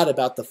lot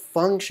about the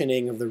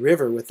functioning of the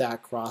river with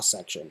that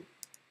cross-section.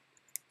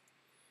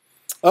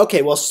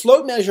 Okay, well,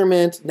 slope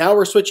measurement, now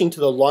we're switching to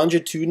the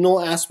longitudinal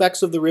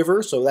aspects of the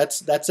river, so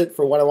that's it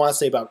for what I want to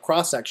say about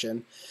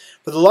cross-section.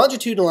 For the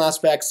longitudinal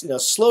aspects,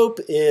 slope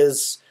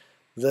is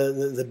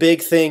the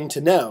big thing to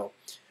know.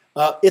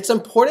 It's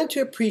important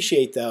to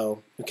appreciate,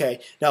 though, okay,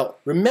 now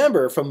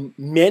remember from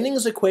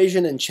Manning's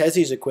equation and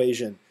Chezy's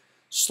equation,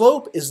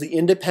 slope is the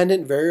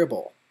independent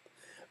variable.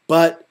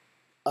 But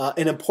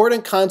an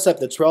important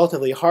concept that's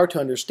relatively hard to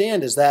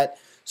understand is that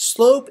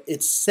slope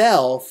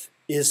itself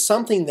is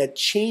something that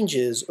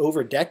changes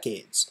over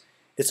decades.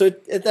 So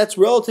that's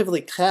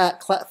relatively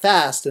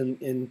fast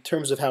in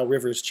terms of how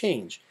rivers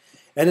change.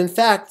 And in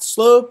fact,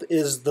 slope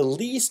is the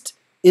least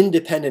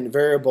independent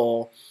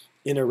variable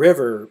in a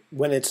river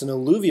when it's an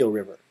alluvial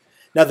river.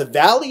 Now the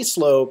valley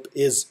slope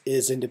is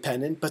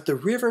independent, but the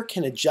river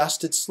can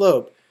adjust its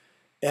slope.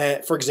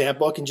 For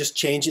example, it can just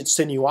change its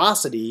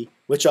sinuosity,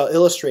 which I'll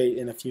illustrate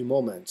in a few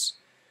moments.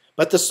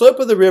 But the slope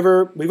of the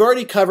river, we've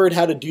already covered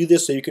how to do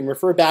this, so you can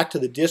refer back to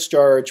the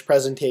discharge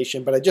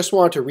presentation, but I just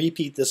want to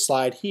repeat this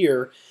slide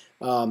here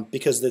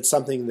because it's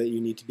something that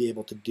you need to be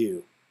able to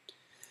do.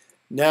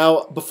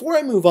 Now, before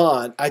I move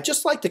on, I'd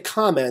just like to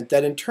comment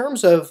that in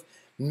terms of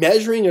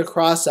measuring a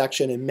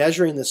cross-section and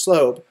measuring the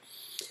slope,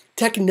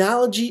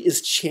 technology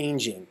is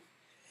changing.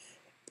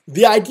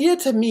 The idea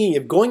to me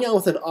of going out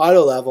with an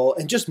auto level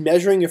and just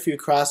measuring a few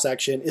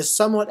cross-section is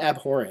somewhat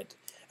abhorrent.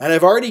 And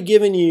I've already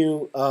given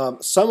you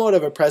somewhat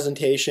of a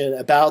presentation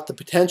about the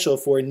potential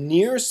for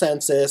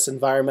near-census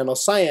environmental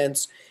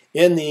science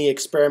in the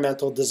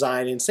experimental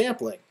design and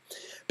sampling.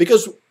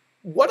 Because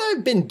what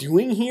I've been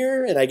doing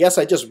here, and I guess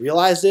I just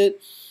realized it,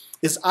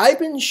 is I've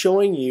been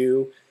showing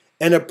you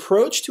an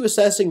approach to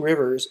assessing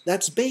rivers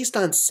that's based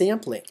on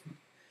sampling.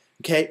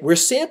 Okay, we're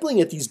sampling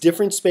at these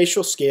different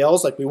spatial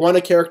scales, like we want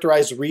to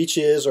characterize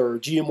reaches or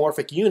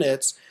geomorphic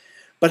units,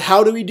 but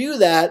how do we do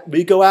that?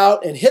 We go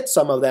out and hit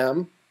some of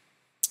them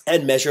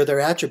and measure their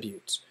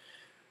attributes.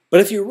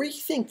 But if you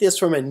rethink this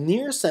from a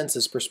near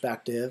census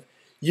perspective,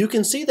 you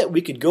can see that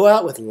we could go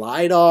out with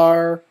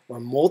LiDAR or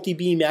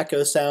multi-beam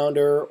echo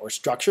sounder or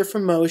structure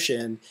from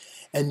motion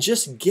and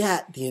just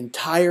get the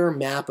entire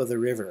map of the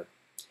river.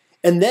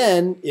 And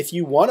then if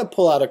you want to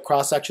pull out a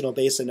cross-sectional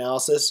base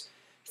analysis,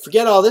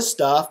 forget all this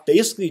stuff,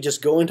 basically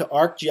just go into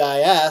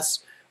ArcGIS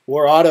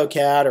or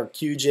AutoCAD or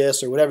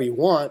QGIS or whatever you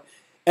want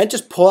and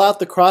just pull out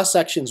the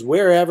cross-sections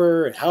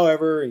wherever and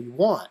however you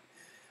want.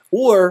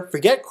 Or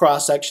forget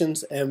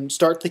cross-sections and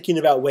start thinking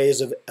about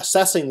ways of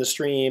assessing the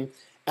stream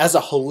as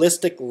a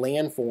holistic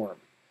landform.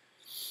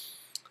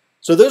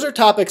 So those are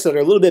topics that are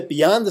a little bit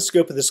beyond the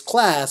scope of this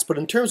class, but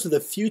in terms of the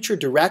future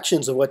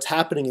directions of what's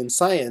happening in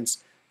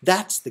science,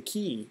 that's the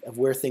key of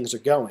where things are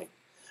going.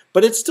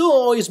 But it's still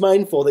always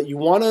mindful that you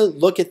want to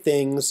look at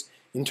things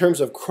in terms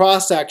of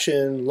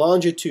cross-section,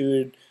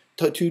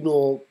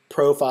 longitudinal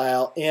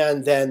profile,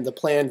 and then the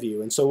plan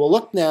view. And so we'll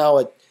look now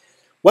at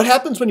what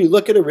happens when you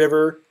look at a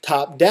river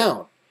top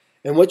down.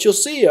 And what you'll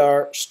see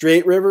are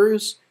straight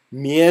rivers,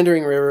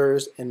 meandering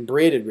rivers, and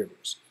braided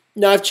rivers.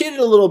 Now I've cheated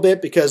a little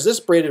bit because this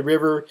braided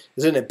river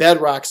is in a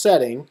bedrock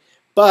setting,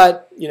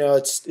 but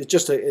it's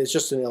just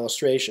an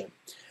illustration.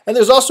 And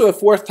there's also a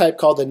fourth type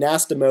called the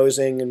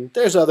anastomosing, and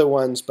there's other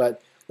ones,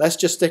 but let's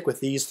just stick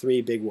with these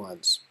three big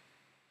ones.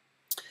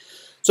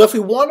 So if we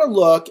want to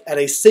look at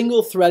a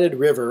single-threaded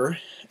river,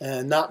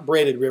 not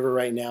braided river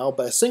right now,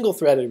 but a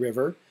single-threaded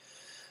river,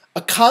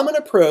 a common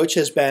approach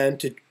has been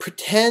to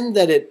pretend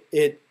that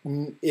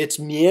its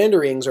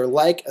meanderings are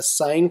like a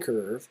sine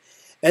curve,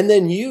 and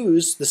then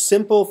use the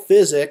simple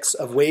physics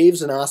of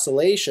waves and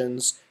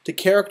oscillations to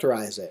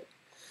characterize it.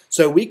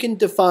 So we can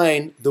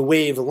define the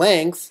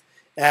wavelength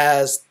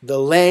as the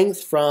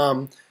length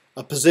from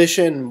a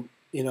position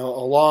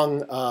along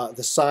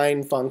the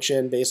sine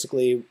function,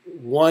 basically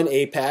one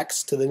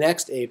apex to the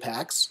next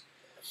apex.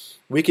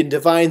 We can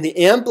define the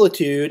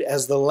amplitude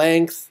as the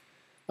length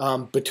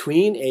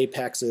between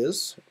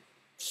apexes,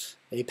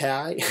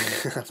 api.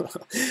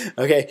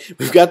 Okay,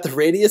 we've got the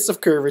radius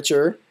of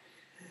curvature,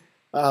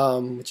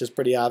 which is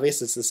pretty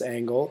obvious. It's this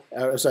angle.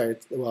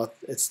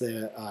 It's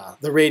the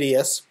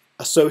radius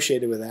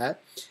associated with that.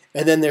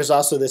 And then there's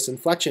also this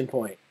inflection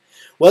point.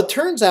 Well, it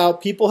turns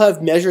out people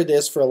have measured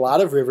this for a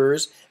lot of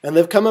rivers, and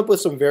they've come up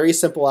with some very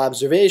simple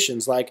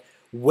observations, like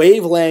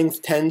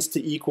wavelength tends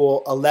to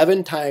equal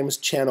 11 times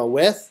channel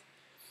width,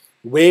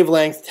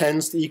 wavelength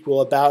tends to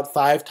equal about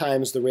 5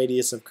 times the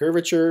radius of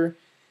curvature,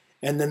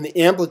 and then the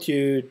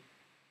amplitude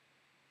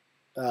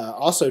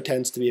also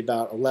tends to be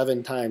about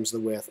 11 times the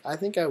width. I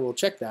think I will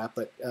check that,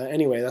 but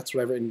anyway, that's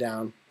what I've written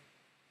down.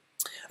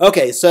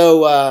 Okay,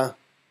 so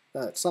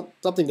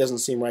something doesn't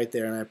seem right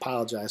there, and I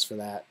apologize for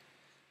that.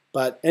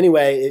 But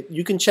anyway,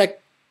 you can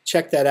check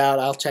that out.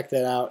 I'll check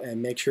that out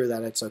and make sure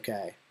that it's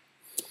okay.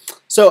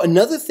 So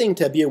another thing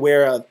to be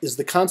aware of is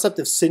the concept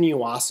of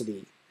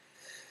sinuosity.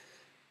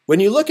 When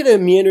you look at a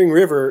meandering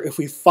river, if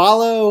we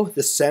follow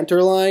the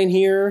center line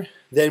here,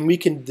 then we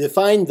can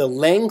define the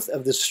length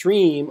of the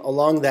stream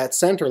along that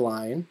center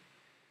line.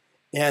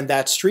 and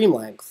that stream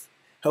length.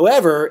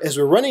 However, as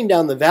we're running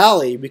down the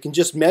valley, we can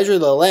just measure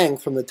the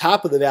length from the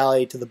top of the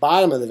valley to the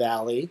bottom of the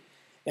valley,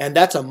 and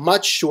that's a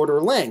much shorter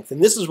length.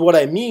 And this is what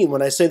I mean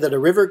when I say that a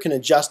river can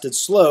adjust its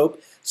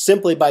slope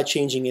simply by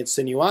changing its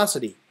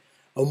sinuosity.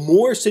 A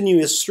more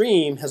sinuous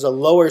stream has a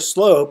lower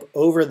slope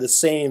over the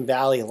same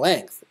valley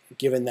length,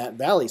 given that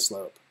valley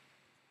slope.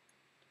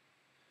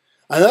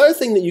 Another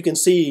thing that you can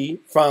see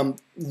from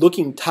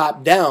looking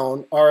top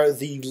down are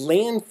the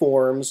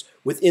landforms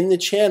within the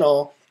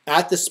channel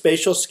at the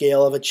spatial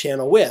scale of a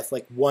channel width,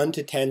 like 1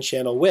 to 10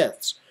 channel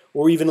widths,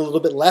 or even a little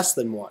bit less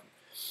than 1.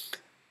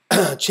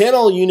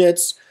 Channel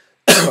units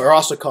are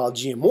also called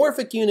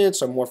geomorphic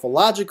units or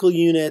morphological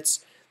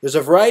units. There's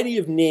a variety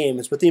of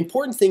names, but the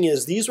important thing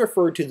is these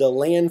refer to the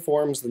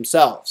landforms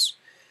themselves.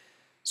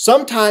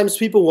 Sometimes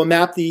people will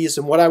map these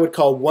in what I would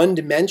call one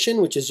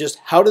dimension, which is just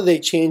how do they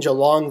change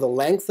along the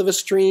length of a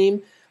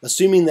stream,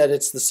 assuming that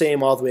it's the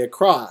same all the way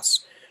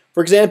across.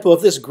 For example,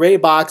 if this gray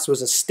box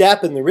was a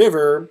step in the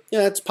river,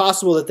 it's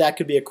possible that that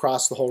could be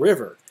across the whole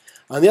river.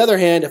 On the other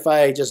hand, if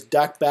I just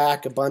duck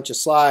back a bunch of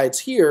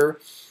slides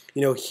here,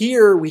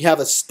 here we have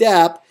a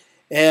step,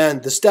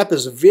 and the step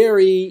is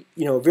very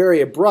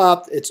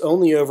abrupt. It's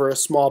only over a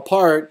small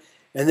part,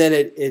 and then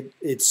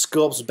it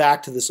sculpts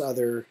back to this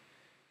other,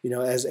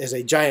 as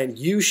a giant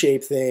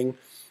U-shaped thing.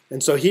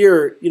 And so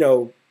here,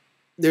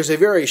 there's a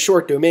very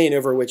short domain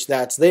over which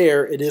that's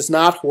there. It is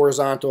not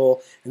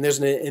horizontal, and there's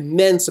an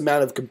immense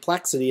amount of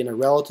complexity in a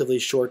relatively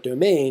short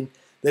domain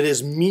that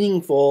is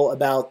meaningful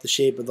about the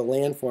shape of the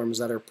landforms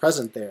that are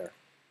present there.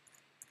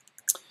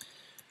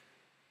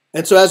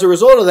 And so as a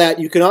result of that,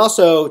 you can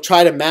also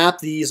try to map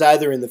these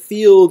either in the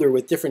field or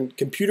with different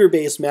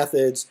computer-based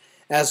methods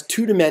as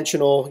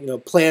two-dimensional,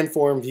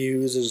 planform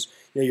views, as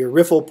your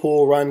riffle,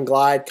 pull, run,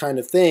 glide kind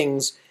of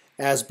things,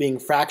 as being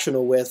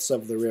fractional widths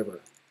of the river.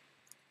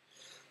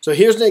 So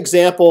here's an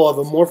example of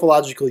a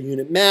morphological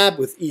unit map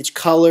with each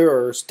color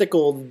or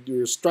stickled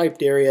or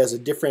striped area as a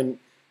different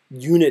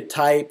unit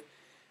type,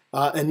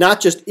 and not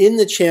just in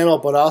the channel,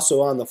 but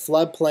also on the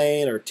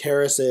floodplain or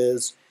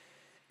terraces.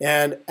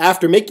 And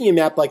after making a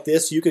map like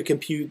this, you could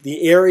compute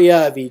the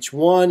area of each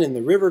one in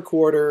the river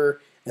quarter,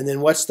 and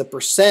then what's the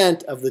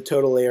percent of the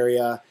total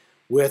area,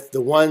 with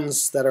the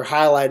ones that are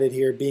highlighted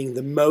here being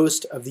the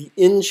most of the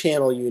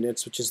in-channel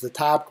units, which is the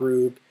top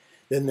group.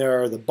 Then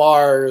there are the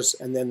bars,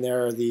 and then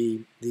there are the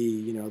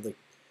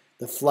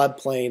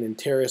floodplain and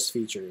terrace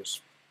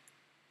features.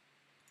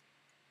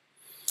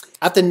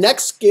 At the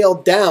next scale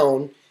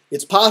down,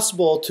 it's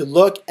possible to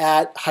look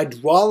at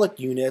hydraulic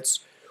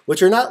units,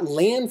 which are not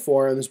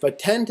landforms, but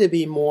tend to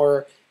be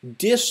more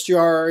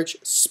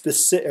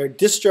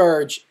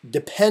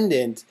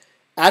discharge-dependent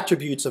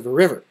attributes of a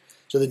river.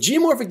 So the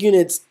geomorphic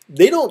units,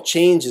 they don't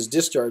change as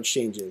discharge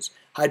changes.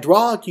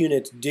 Hydraulic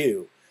units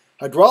do.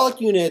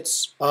 Hydraulic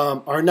units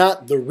are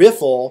not the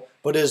riffle,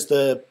 but is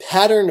the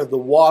pattern of the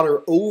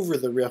water over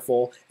the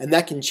riffle, and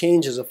that can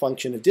change as a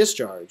function of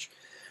discharge.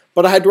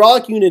 But a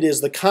hydraulic unit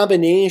is the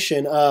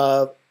combination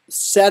of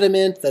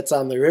sediment that's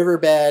on the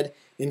riverbed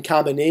in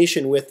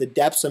combination with the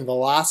depths and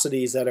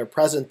velocities that are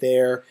present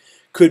there.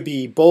 Could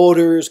be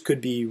boulders, could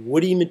be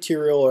woody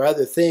material or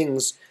other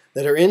things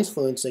that are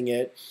influencing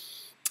it.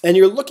 And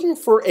you're looking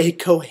for a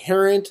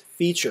coherent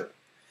feature.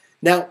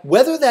 Now,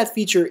 whether that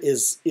feature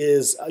is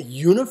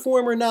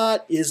uniform or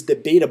not is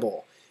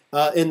debatable.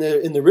 In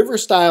the River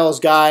Styles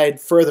Guide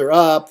further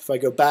up, if I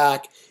go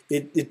back,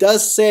 it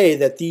does say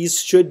that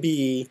these should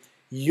be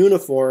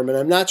uniform, and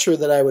I'm not sure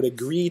that I would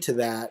agree to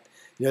that.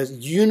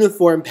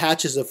 Uniform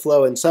patches of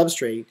flow and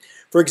substrate.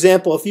 For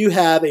example, if you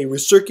have a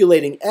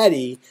recirculating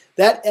eddy,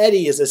 that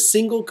eddy is a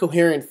single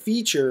coherent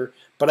feature,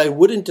 but I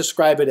wouldn't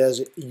describe it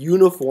as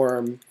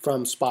uniform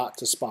from spot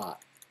to spot.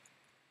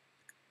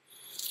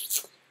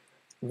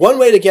 One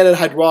way to get at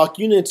hydraulic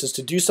units is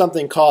to do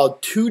something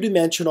called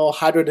two-dimensional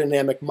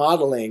hydrodynamic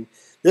modeling.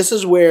 This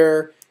is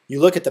where you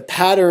look at the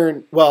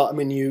pattern.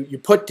 You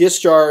put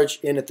discharge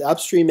in at the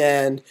upstream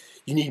end,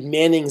 you need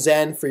Manning's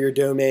end for your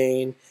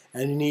domain,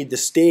 and you need the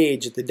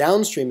stage at the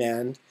downstream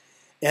end,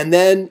 and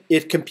then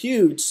it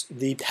computes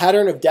the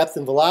pattern of depth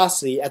and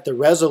velocity at the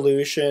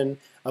resolution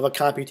of a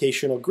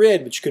computational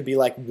grid, which could be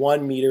like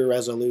 1 meter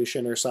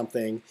resolution or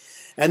something.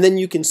 And then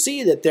you can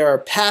see that there are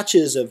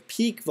patches of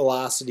peak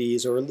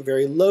velocities or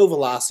very low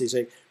velocities.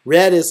 Like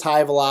red is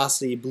high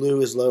velocity,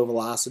 blue is low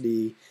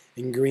velocity,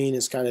 and green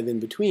is kind of in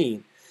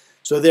between.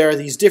 So there are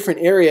these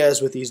different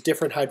areas with these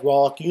different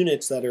hydraulic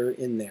units that are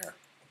in there.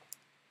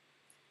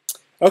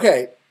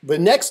 Okay, the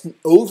next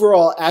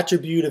overall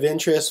attribute of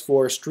interest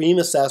for stream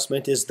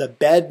assessment is the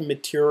bed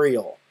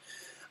material.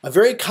 A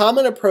very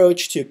common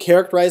approach to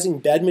characterizing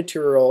bed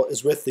material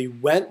is with the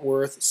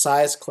Wentworth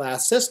size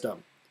class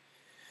system.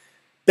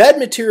 Bed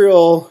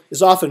material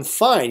is often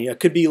fine. It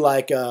could be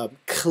like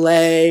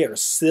clay or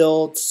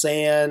silt,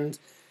 sand,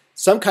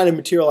 some kind of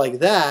material like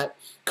that.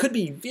 Could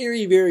be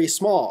very, very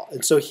small.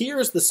 And so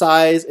here's the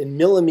size in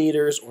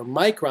millimeters or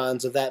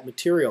microns of that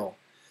material.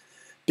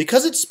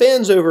 Because it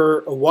spans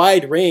over a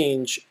wide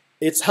range,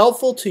 it's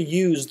helpful to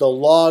use the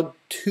log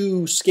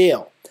 2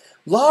 scale.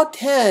 log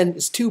 10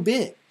 is too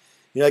big.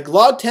 Like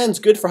log 10 is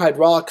good for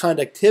hydraulic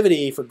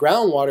conductivity for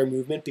groundwater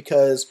movement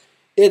because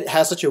it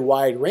has such a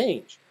wide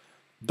range.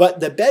 But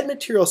the bed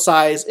material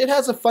size, it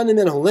has a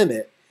fundamental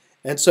limit.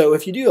 And so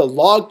if you do a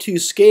log 2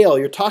 scale,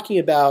 you're talking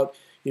about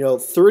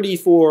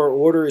 34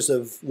 orders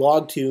of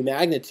log 2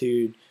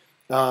 magnitude.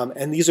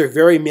 And these are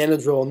very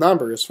manageable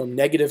numbers, from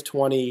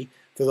 -20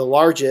 for the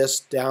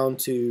largest down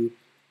to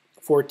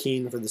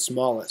 14 for the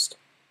smallest.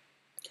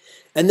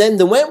 And then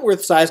the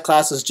Wentworth size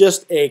class is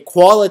just a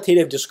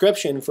qualitative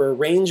description for a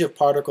range of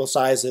particle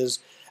sizes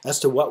as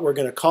to what we're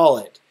going to call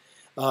it.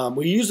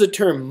 We use the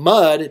term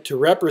mud to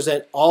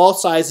represent all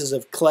sizes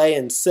of clay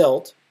and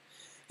silt.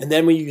 And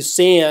then we use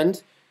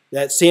sand.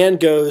 That sand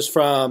goes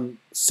from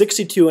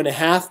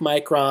 62.5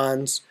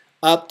 microns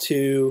up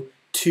to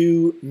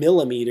 2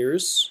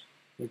 millimeters,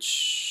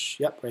 which,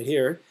 yep, right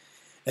here.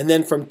 And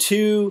then from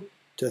 2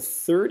 to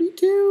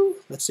 32,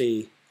 let's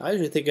see. I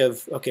usually think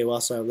of, okay,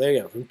 well, so there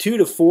you go. From 2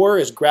 to 4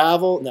 is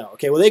gravel. No,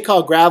 okay, well, they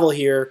call gravel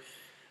here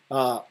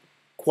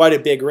quite a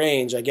big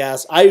range, I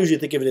guess. I usually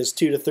think of it as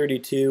 2 to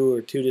 32 or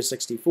 2 to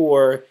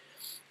 64.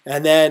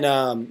 And then,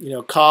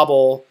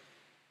 cobble,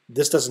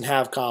 this doesn't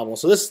have cobble.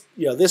 So this,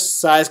 this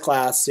size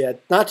class, yeah,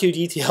 not too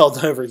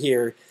detailed over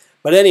here.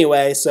 But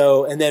anyway,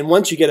 so, and then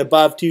once you get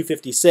above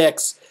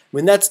 256,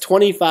 that's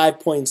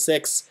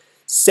 25.6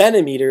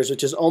 centimeters,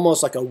 which is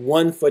almost like a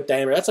 1 foot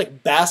diameter. That's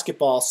like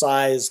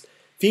basketball-sized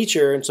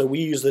feature, and so we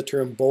use the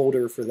term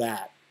boulder for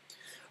that.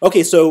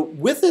 Okay, so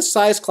with this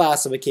size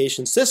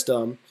classification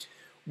system,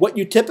 what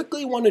you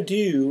typically want to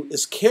do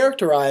is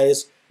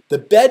characterize the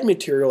bed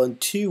material in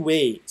 2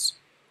 ways.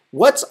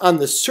 What's on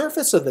the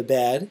surface of the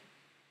bed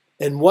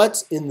and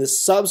what's in the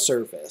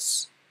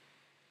subsurface.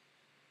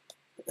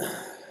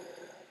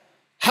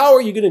 How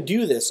are you going to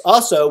do this?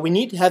 Also, we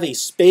need to have a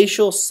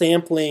spatial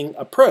sampling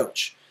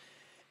approach.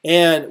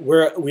 And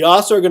we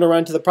also are going to run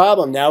into the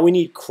problem. Now we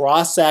need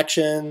cross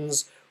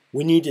sections.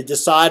 We need to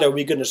decide, are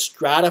we going to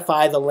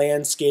stratify the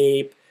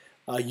landscape,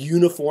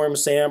 uniform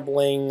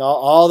sampling,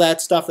 all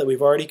that stuff that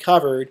we've already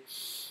covered.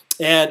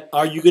 And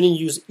are you going to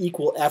use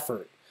equal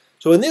effort?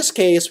 So in this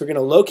case, we're going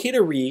to locate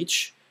a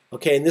reach.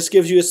 Okay, and this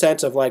gives you a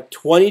sense of like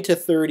 20 to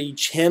 30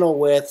 channel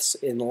widths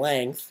in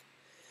length.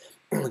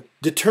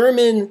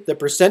 Determine the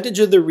percentage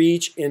of the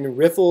reach in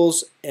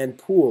riffles and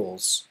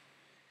pools.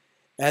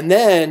 And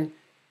then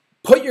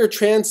put your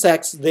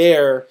transects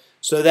there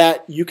so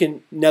that you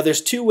can, now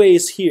there's 2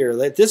 ways here.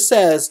 Like this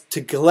says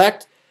to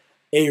collect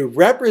a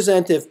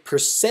representative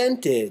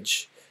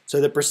percentage.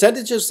 So the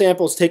percentage of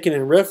samples taken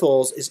in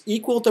riffles is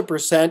equal to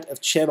percent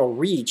of channel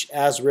reach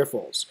as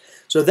riffles.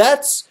 So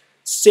that's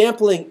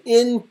sampling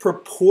in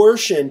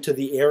proportion to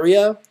the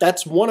area.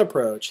 That's one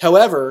approach.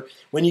 However,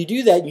 when you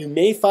do that, you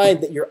may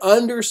find that you're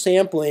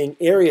undersampling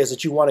areas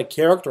that you want to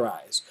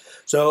characterize.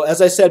 So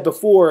as I said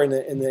before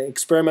in the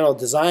experimental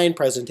design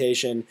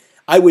presentation,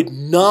 I would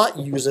not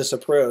use this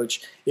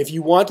approach if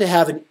you want to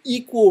have an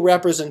equal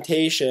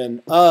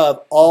representation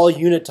of all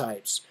unit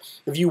types.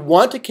 If you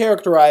want to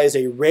characterize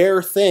a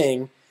rare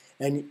thing,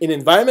 and in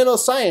environmental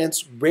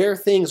science, rare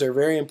things are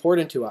very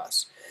important to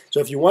us. So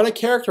if you want to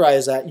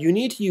characterize that, you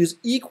need to use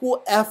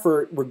equal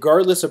effort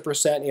regardless of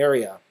percent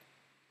area.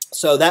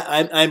 So that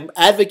I'm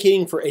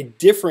advocating for a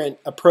different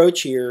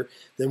approach here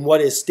than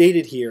what is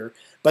stated here.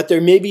 But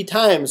there may be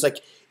times, like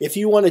if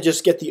you want to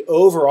just get the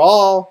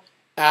overall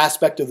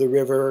aspect of the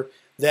river,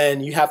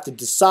 then you have to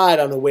decide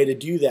on a way to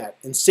do that.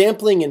 And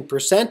sampling in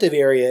percent of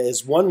area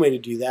is one way to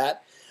do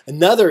that.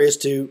 Another is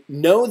to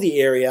know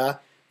the area,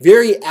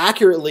 very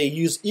accurately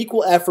use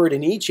equal effort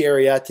in each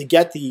area to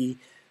get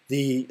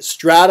the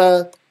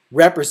strata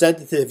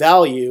representative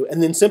value,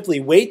 and then simply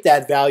weight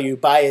that value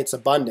by its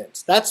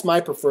abundance. That's my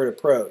preferred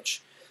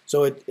approach.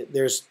 So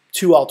there's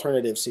 2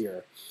 alternatives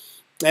here.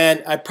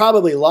 And I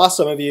probably lost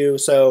some of you,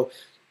 so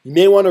you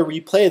may want to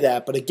replay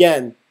that. But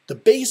again, the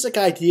basic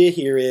idea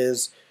here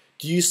is,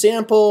 do you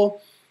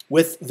sample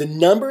with the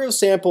number of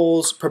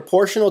samples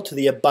proportional to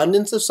the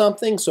abundance of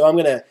something? So I'm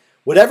going to,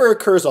 whatever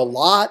occurs a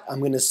lot, I'm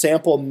going to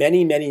sample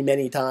many, many,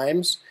 many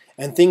times.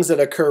 And things that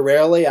occur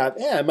rarely,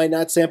 I might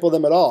not sample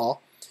them at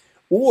all.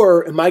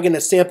 Or am I going to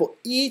sample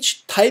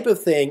each type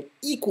of thing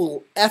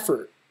equal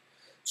effort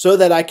so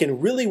that I can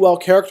really well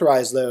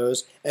characterize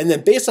those, and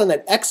then based on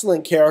that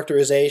excellent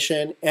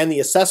characterization and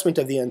the assessment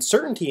of the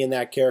uncertainty in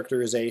that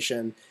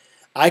characterization,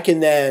 I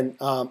can then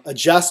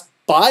adjust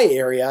by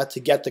area to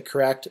get the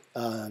correct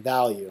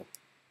value.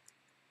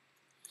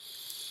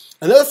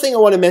 Another thing I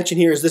want to mention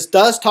here is this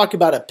does talk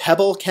about a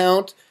pebble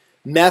count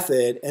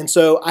method, and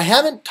so I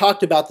haven't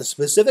talked about the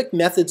specific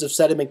methods of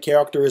sediment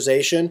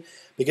characterization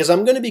because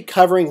I'm going to be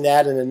covering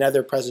that in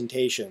another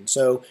presentation.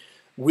 So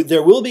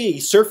there will be a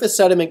surface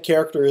sediment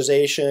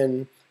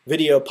characterization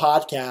video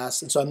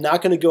podcast, and so I'm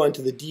not going to go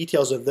into the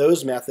details of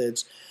those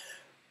methods,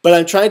 but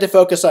I'm trying to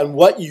focus on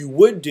what you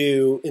would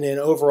do in an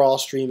overall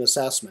stream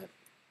assessment.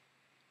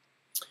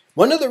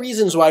 One of the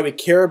reasons why we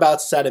care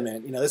about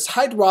sediment, it's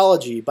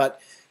hydrology,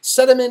 but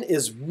sediment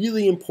is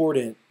really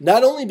important,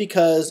 not only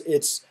because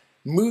it's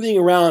moving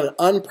around in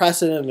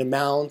unprecedented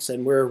amounts,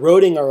 and we're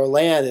eroding our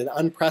land in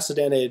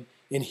unprecedented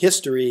in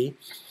history.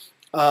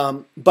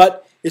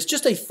 But it's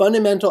just a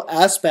fundamental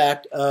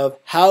aspect of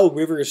how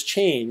rivers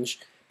change,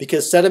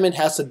 because sediment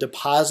has to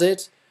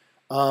deposit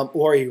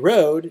or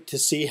erode to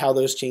see how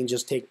those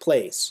changes take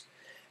place.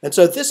 And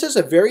so this is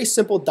a very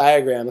simple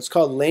diagram. It's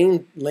called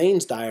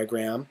Lane's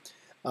diagram,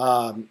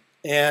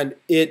 and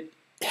it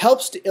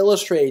helps to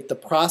illustrate the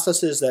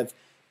processes of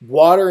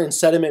water and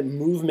sediment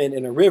movement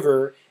in a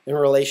river in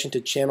relation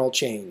to channel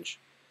change.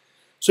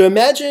 So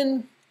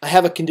imagine I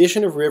have a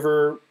condition of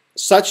river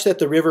such that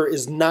the river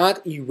is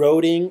not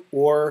eroding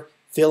or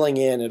filling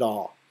in at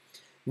all.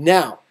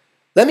 Now,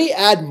 let me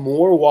add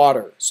more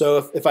water.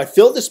 So if I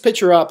fill this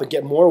pitcher up and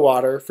get more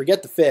water,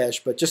 forget the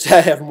fish, but just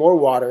have more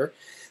water,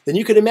 then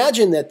you could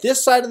imagine that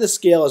this side of the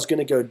scale is going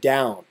to go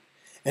down.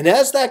 And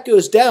as that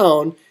goes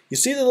down, you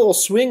see the little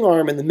swing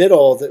arm in the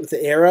middle with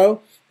the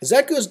arrow? As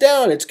that goes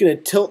down, it's going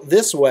to tilt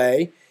this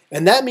way,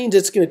 and that means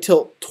it's going to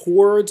tilt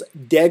towards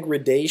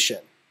degradation.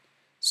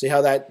 See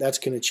how that's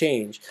going to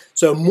change.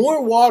 So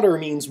more water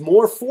means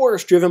more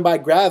force driven by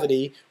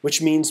gravity,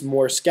 which means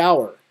more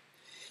scour.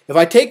 If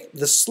I take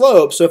the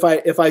slope, so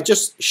if I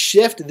just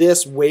shift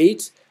this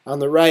weight on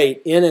the right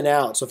in and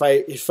out, so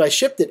if I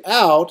shift it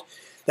out,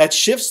 that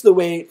shifts the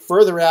weight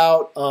further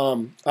out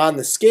on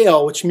the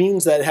scale, which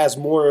means that it has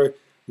more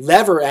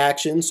lever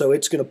action, so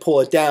it's going to pull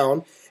it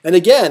down. And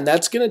again,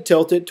 that's going to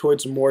tilt it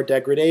towards more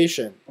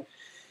degradation.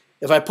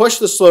 If I push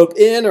the slope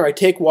in or I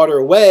take water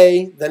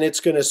away, then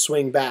it's going to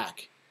swing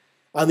back.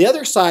 On the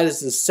other side is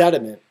the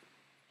sediment.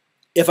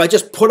 If I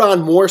just put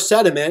on more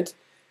sediment,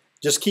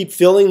 just keep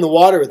filling the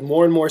water with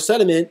more and more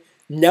sediment,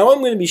 now I'm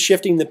going to be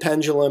shifting the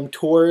pendulum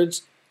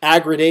towards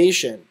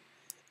aggradation.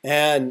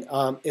 And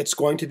it's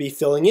going to be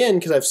filling in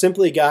because I've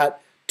simply got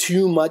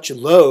too much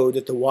load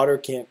that the water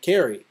can't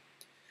carry.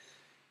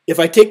 If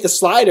I take the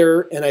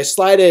slider and I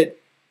slide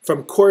it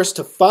from coarse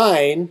to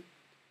fine,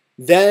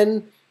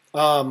 then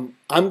I'm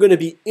going to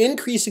be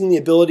increasing the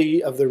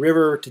ability of the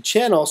river to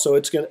channel, so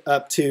it's going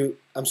to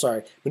I'm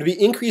going to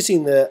be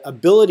increasing the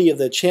ability of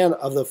the channel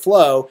of the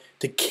flow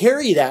to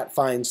carry that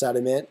fine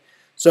sediment,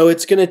 so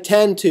it's going to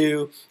tend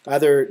to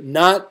either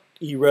not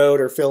erode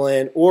or fill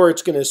in, or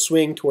it's going to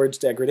swing towards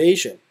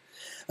degradation.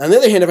 On the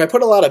other hand, if I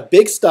put a lot of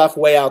big stuff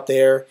way out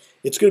there,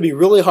 it's going to be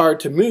really hard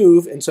to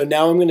move, and so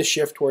now I'm going to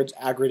shift towards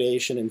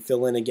aggradation and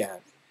fill in again.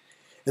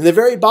 In the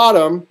very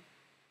bottom,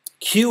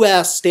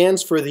 QS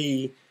stands for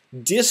the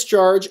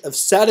discharge of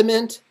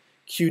sediment,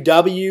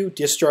 QW,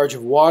 discharge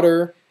of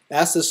water,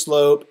 S is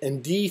slope,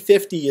 and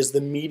D50 is the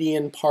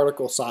median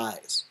particle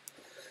size.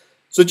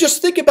 So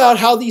just think about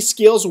how these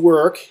scales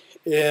work.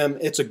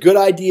 It's a good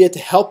idea to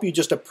help you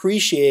just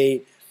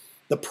appreciate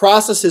the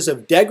processes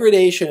of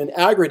degradation and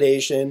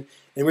aggradation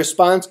in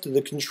response to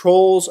the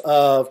controls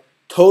of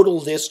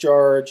total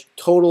discharge,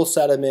 total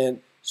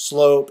sediment,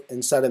 slope,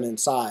 and sediment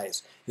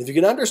size. And if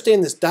you can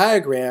understand this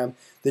diagram,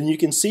 then you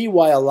can see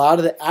why a lot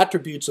of the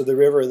attributes of the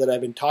river that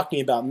I've been talking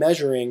about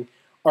measuring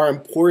are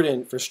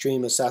important for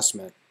stream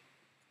assessment.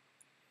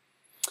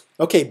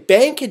 Okay,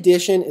 bank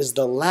condition is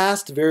the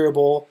last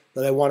variable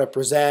that I want to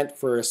present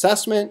for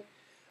assessment.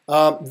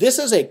 This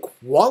is a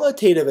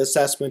qualitative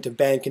assessment of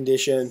bank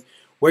condition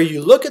where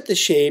you look at the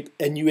shape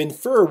and you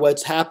infer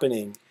what's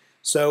happening.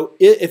 So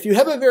if you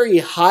have a very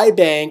high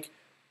bank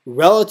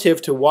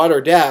relative to water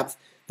depth,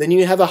 then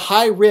you have a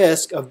high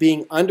risk of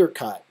being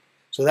undercut.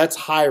 So that's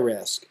high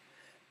risk.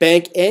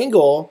 Bank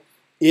angle,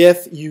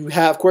 if you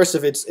have, of course,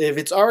 if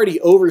it's already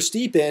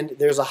oversteepened,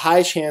 there's a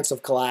high chance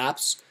of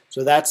collapse.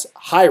 So that's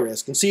high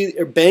risk. And see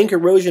bank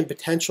erosion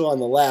potential on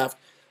the left,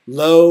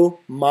 low,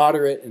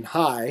 moderate, and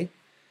high.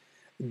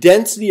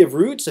 Density of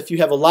roots, if you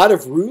have a lot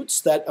of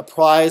roots, that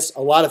applies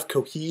a lot of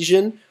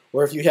cohesion,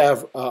 or if you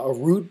have a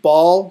root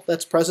ball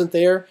that's present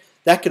there,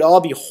 that could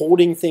all be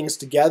holding things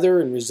together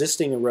and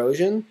resisting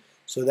erosion.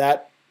 So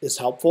that is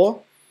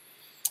helpful.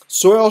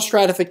 Soil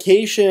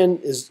stratification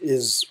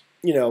is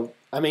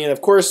I mean, of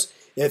course,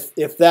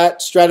 if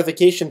that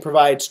stratification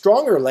provides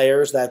stronger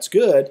layers, that's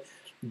good.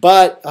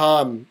 But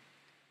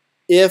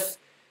if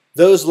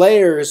those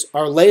layers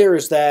are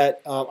layers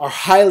that are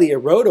highly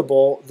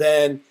erodible,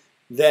 then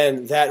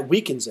that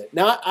weakens it.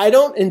 Now, I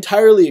don't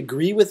entirely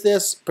agree with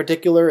this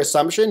particular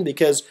assumption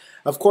because,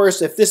 of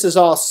course, if this is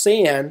all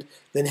sand,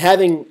 then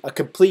having a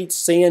complete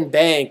sand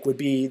bank would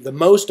be the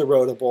most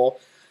erodible.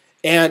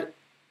 And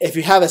if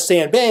you have a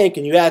sand bank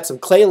and you add some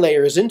clay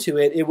layers into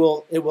it, it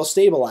will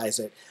stabilize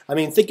it. I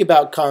mean, think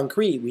about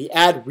concrete. We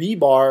add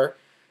rebar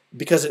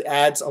because it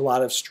adds a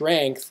lot of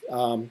strength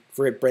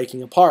for it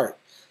breaking apart.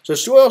 So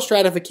soil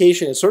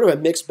stratification is sort of a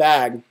mixed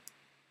bag.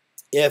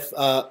 If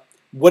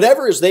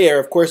whatever is there,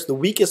 of course, the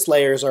weakest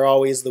layers are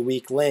always the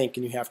weak link,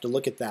 and you have to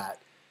look at that.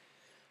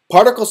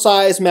 Particle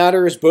size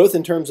matters both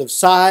in terms of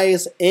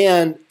size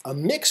and a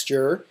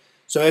mixture.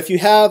 So if you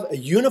have a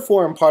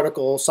uniform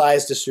particle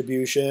size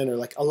distribution, or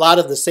like a lot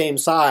of the same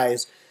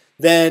size,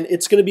 then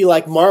it's going to be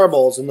like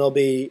marbles, and there'll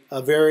be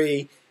a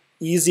very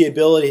easy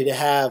ability to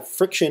have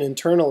friction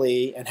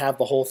internally and have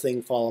the whole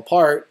thing fall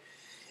apart.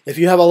 If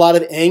you have a lot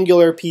of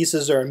angular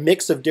pieces or a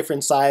mix of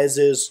different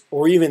sizes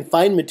or even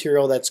fine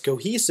material that's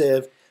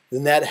cohesive,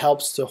 then that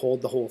helps to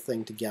hold the whole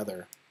thing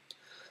together.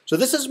 So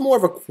this is more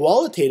of a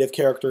qualitative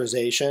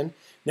characterization.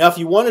 Now if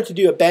you wanted to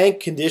do a bank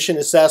condition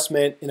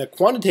assessment in a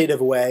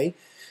quantitative way,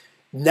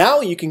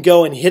 now you can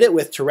go and hit it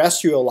with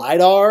terrestrial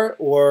LiDAR,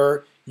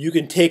 or you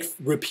can take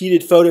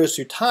repeated photos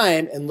through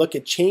time and look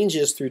at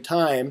changes through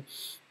time.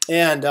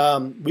 And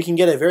we can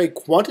get a very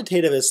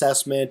quantitative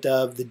assessment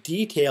of the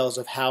details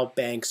of how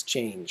banks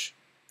change.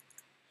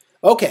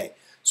 Okay,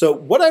 so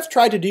what I've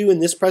tried to do in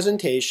this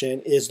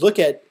presentation is look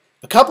at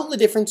a couple of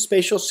different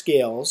spatial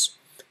scales.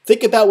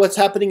 Think about what's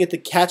happening at the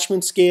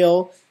catchment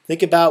scale.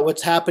 Think about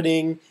what's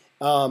happening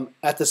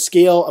at the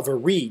scale of a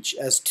reach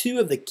as two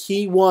of the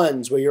key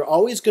ones where you're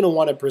always going to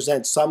want to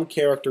present some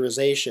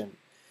characterization.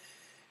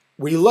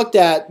 We looked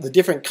at the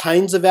different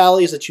kinds of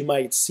valleys that you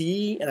might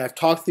see, and I've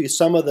talked through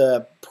some of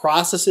the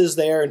processes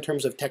there in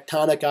terms of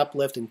tectonic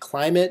uplift and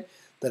climate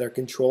that are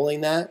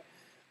controlling that.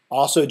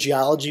 Also,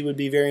 geology would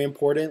be very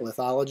important,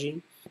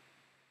 lithology.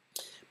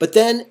 But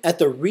then at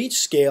the reach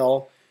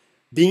scale,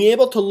 being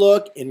able to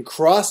look in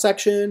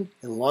cross-section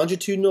and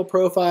longitudinal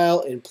profile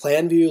in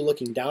plan view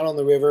looking down on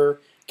the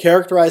river,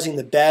 characterizing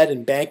the bed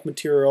and bank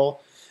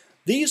material,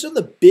 these are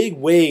the big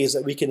ways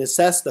that we can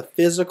assess the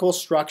physical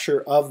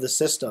structure of the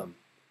system.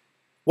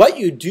 What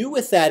you do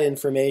with that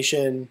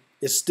information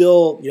is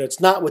still, it's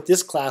not what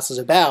this class is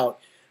about,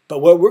 but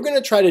what we're going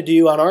to try to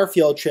do on our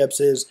field trips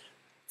is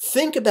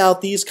think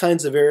about these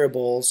kinds of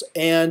variables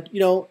and,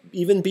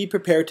 even be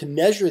prepared to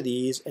measure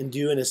these and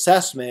do an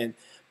assessment,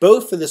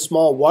 both for the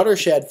small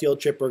watershed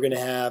field trip we're going to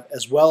have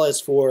as well as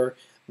for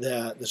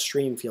the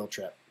stream field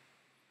trip.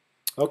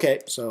 Okay,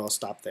 so I'll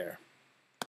stop there.